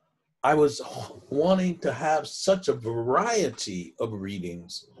 I was wanting to have such a variety of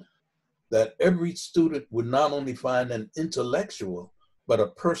readings that every student would not only find an intellectual, but a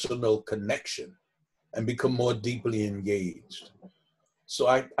personal connection and become more deeply engaged. So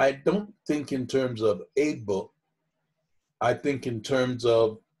I don't think in terms of a book, I think in terms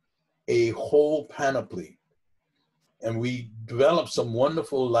of a whole panoply. And we developed some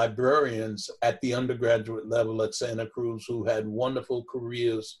wonderful librarians at the undergraduate level at Santa Cruz who had wonderful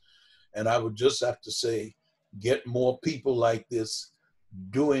careers. And I would just have to say, get more people like this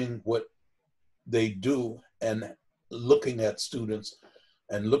doing what they do and looking at students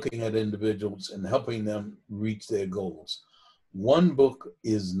and looking at individuals and helping them reach their goals. One book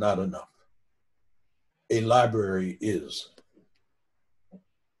is not enough. A library is.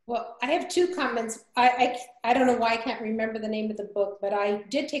 Well, I have two comments. I don't know why I can't remember the name of the book, but I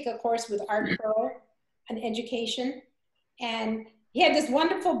did take a course with Art Pearl on education. And he had this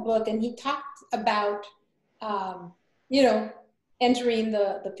wonderful book and he talked about, you know, entering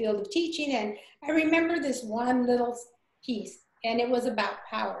the field of teaching. And I remember this one little piece. and it was about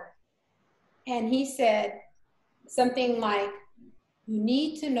power. And he said something like, you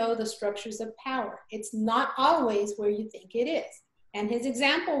need to know the structures of power. It's not always where you think it is. And his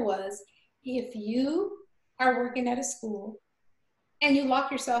example was, if you are working at a school and you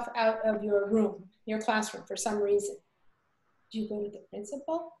lock yourself out of your room, your classroom for some reason, do you go to the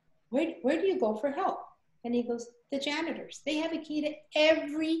principal? Where do you go for help? And he goes, the janitors. They have a key to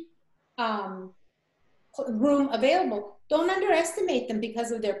every room available. Don't underestimate them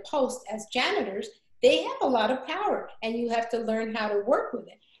because of their post as janitors. They have a lot of power, and you have to learn how to work with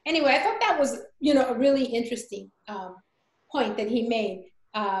it. Anyway, I thought that was, a really interesting point that he made.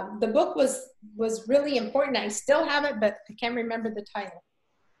 The book was really important. I still have it, but I can't remember the title.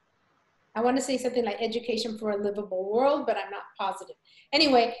 I want to say something like Education for a Livable World, but I'm not positive.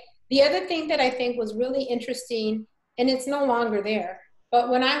 Anyway, the other thing that I think was really interesting, and it's no longer there, but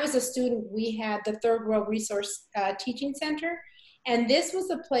when I was a student, we had the Third World Resource Teaching Center, and this was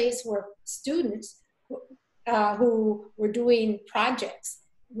a place where students who were doing projects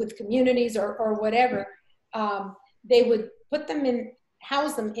with communities or whatever, they would put them in,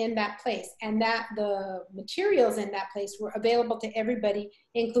 house them in that place, and that the materials in that place were available to everybody,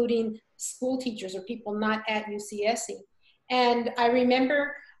 including school teachers or people not at UCSC. And I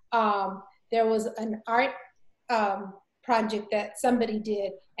remember there was an art project that somebody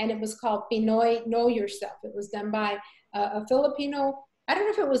did, and it was called Pinoy Know Yourself. It was done by a Filipino, I don't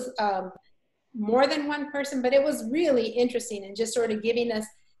know if it was more than one person, but it was really interesting and just sort of giving us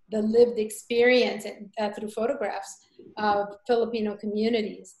the lived experience through photographs of Filipino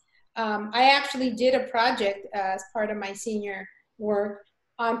communities. I actually did a project as part of my senior work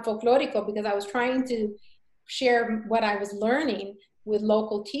on folklorico because I was trying to share what I was learning with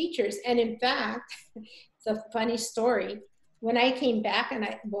local teachers. And in fact, it's a funny story. When I came back,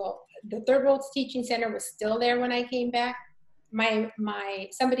 the Third World Teaching Center was still there when I came back.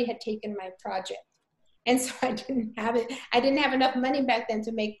 Somebody had taken my project, and so I didn't have it. I didn't have enough money back then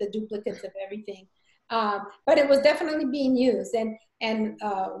to make the duplicates of everything, but it was definitely being used, and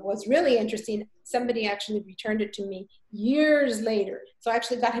was really interesting. Somebody actually returned it to me years later, so I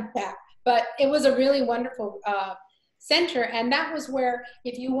actually got it back. But it was a really wonderful center, and that was where,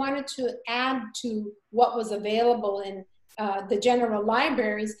 if you wanted to add to what was available in the general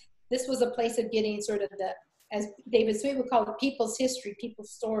libraries, this was a place of getting sort of as David Sweet would call it, people's history,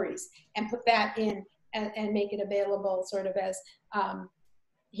 people's stories, and put that in and make it available sort of as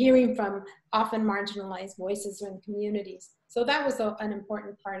hearing from often marginalized voices in communities. So that was an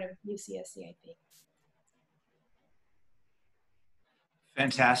important part of UCSC, I think.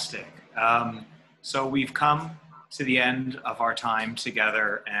 Fantastic. So we've come to the end of our time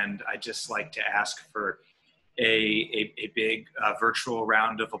together, and I'd just like to ask for a big virtual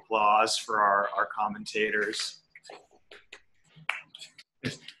round of applause for our commentators.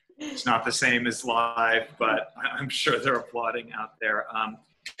 It's not the same as live, but I'm sure they're applauding out there.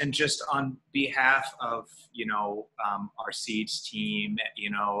 And just on behalf of, our SEEDS team,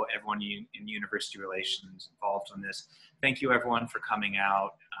 everyone in university relations involved in this, thank you everyone for coming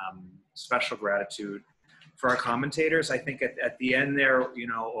out. Special gratitude for our commentators. I think at the end there,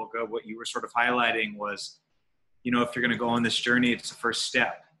 Olga, what you were sort of highlighting was, if you're going to go on this journey, it's the first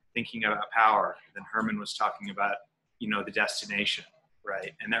step, thinking about power. Then Herman was talking about, the destination,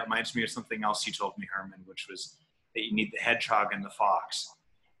 right? And that reminds me of something else you told me, Herman, which was that you need the hedgehog and the fox.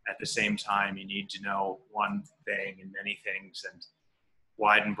 At the same time, you need to know one thing and many things, and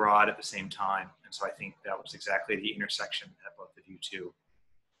wide and broad at the same time. And so I think that was exactly the intersection that both of you two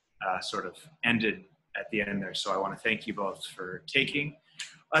sort of ended at the end there. So I want to thank you both for taking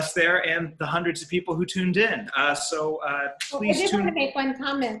us there and the hundreds of people who tuned in. Please I just want to make one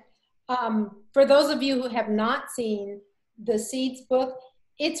comment. For those of you who have not seen the SEEDS book,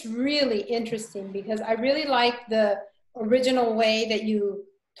 it's really interesting because I really like the original way that you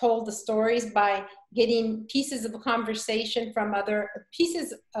told the stories by getting pieces of a conversation from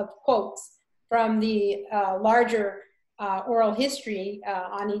pieces of quotes from the larger oral history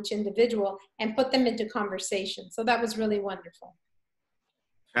on each individual and put them into conversation. So that was really wonderful.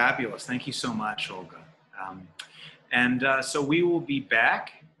 Fabulous. Thank you so much, Olga. So we will be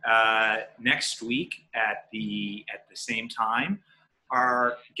back next week at the same time.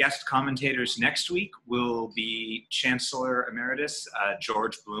 Our guest commentators next week will be Chancellor Emeritus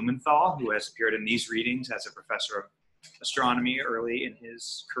George Blumenthal, who has appeared in these readings as a professor of astronomy early in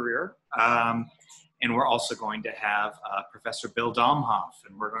his career. And we're also going to have Professor Bill Domhoff,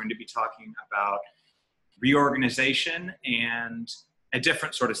 and we're going to be talking about reorganization and a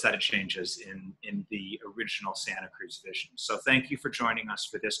different sort of set of changes in the original Santa Cruz vision. So thank you for joining us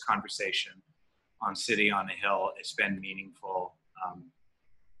for this conversation on City on a Hill. It's been meaningful.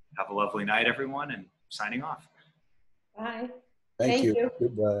 Have a lovely night, everyone, and signing off. Bye. Thank Thank you. you.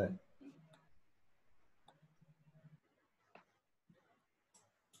 Goodbye.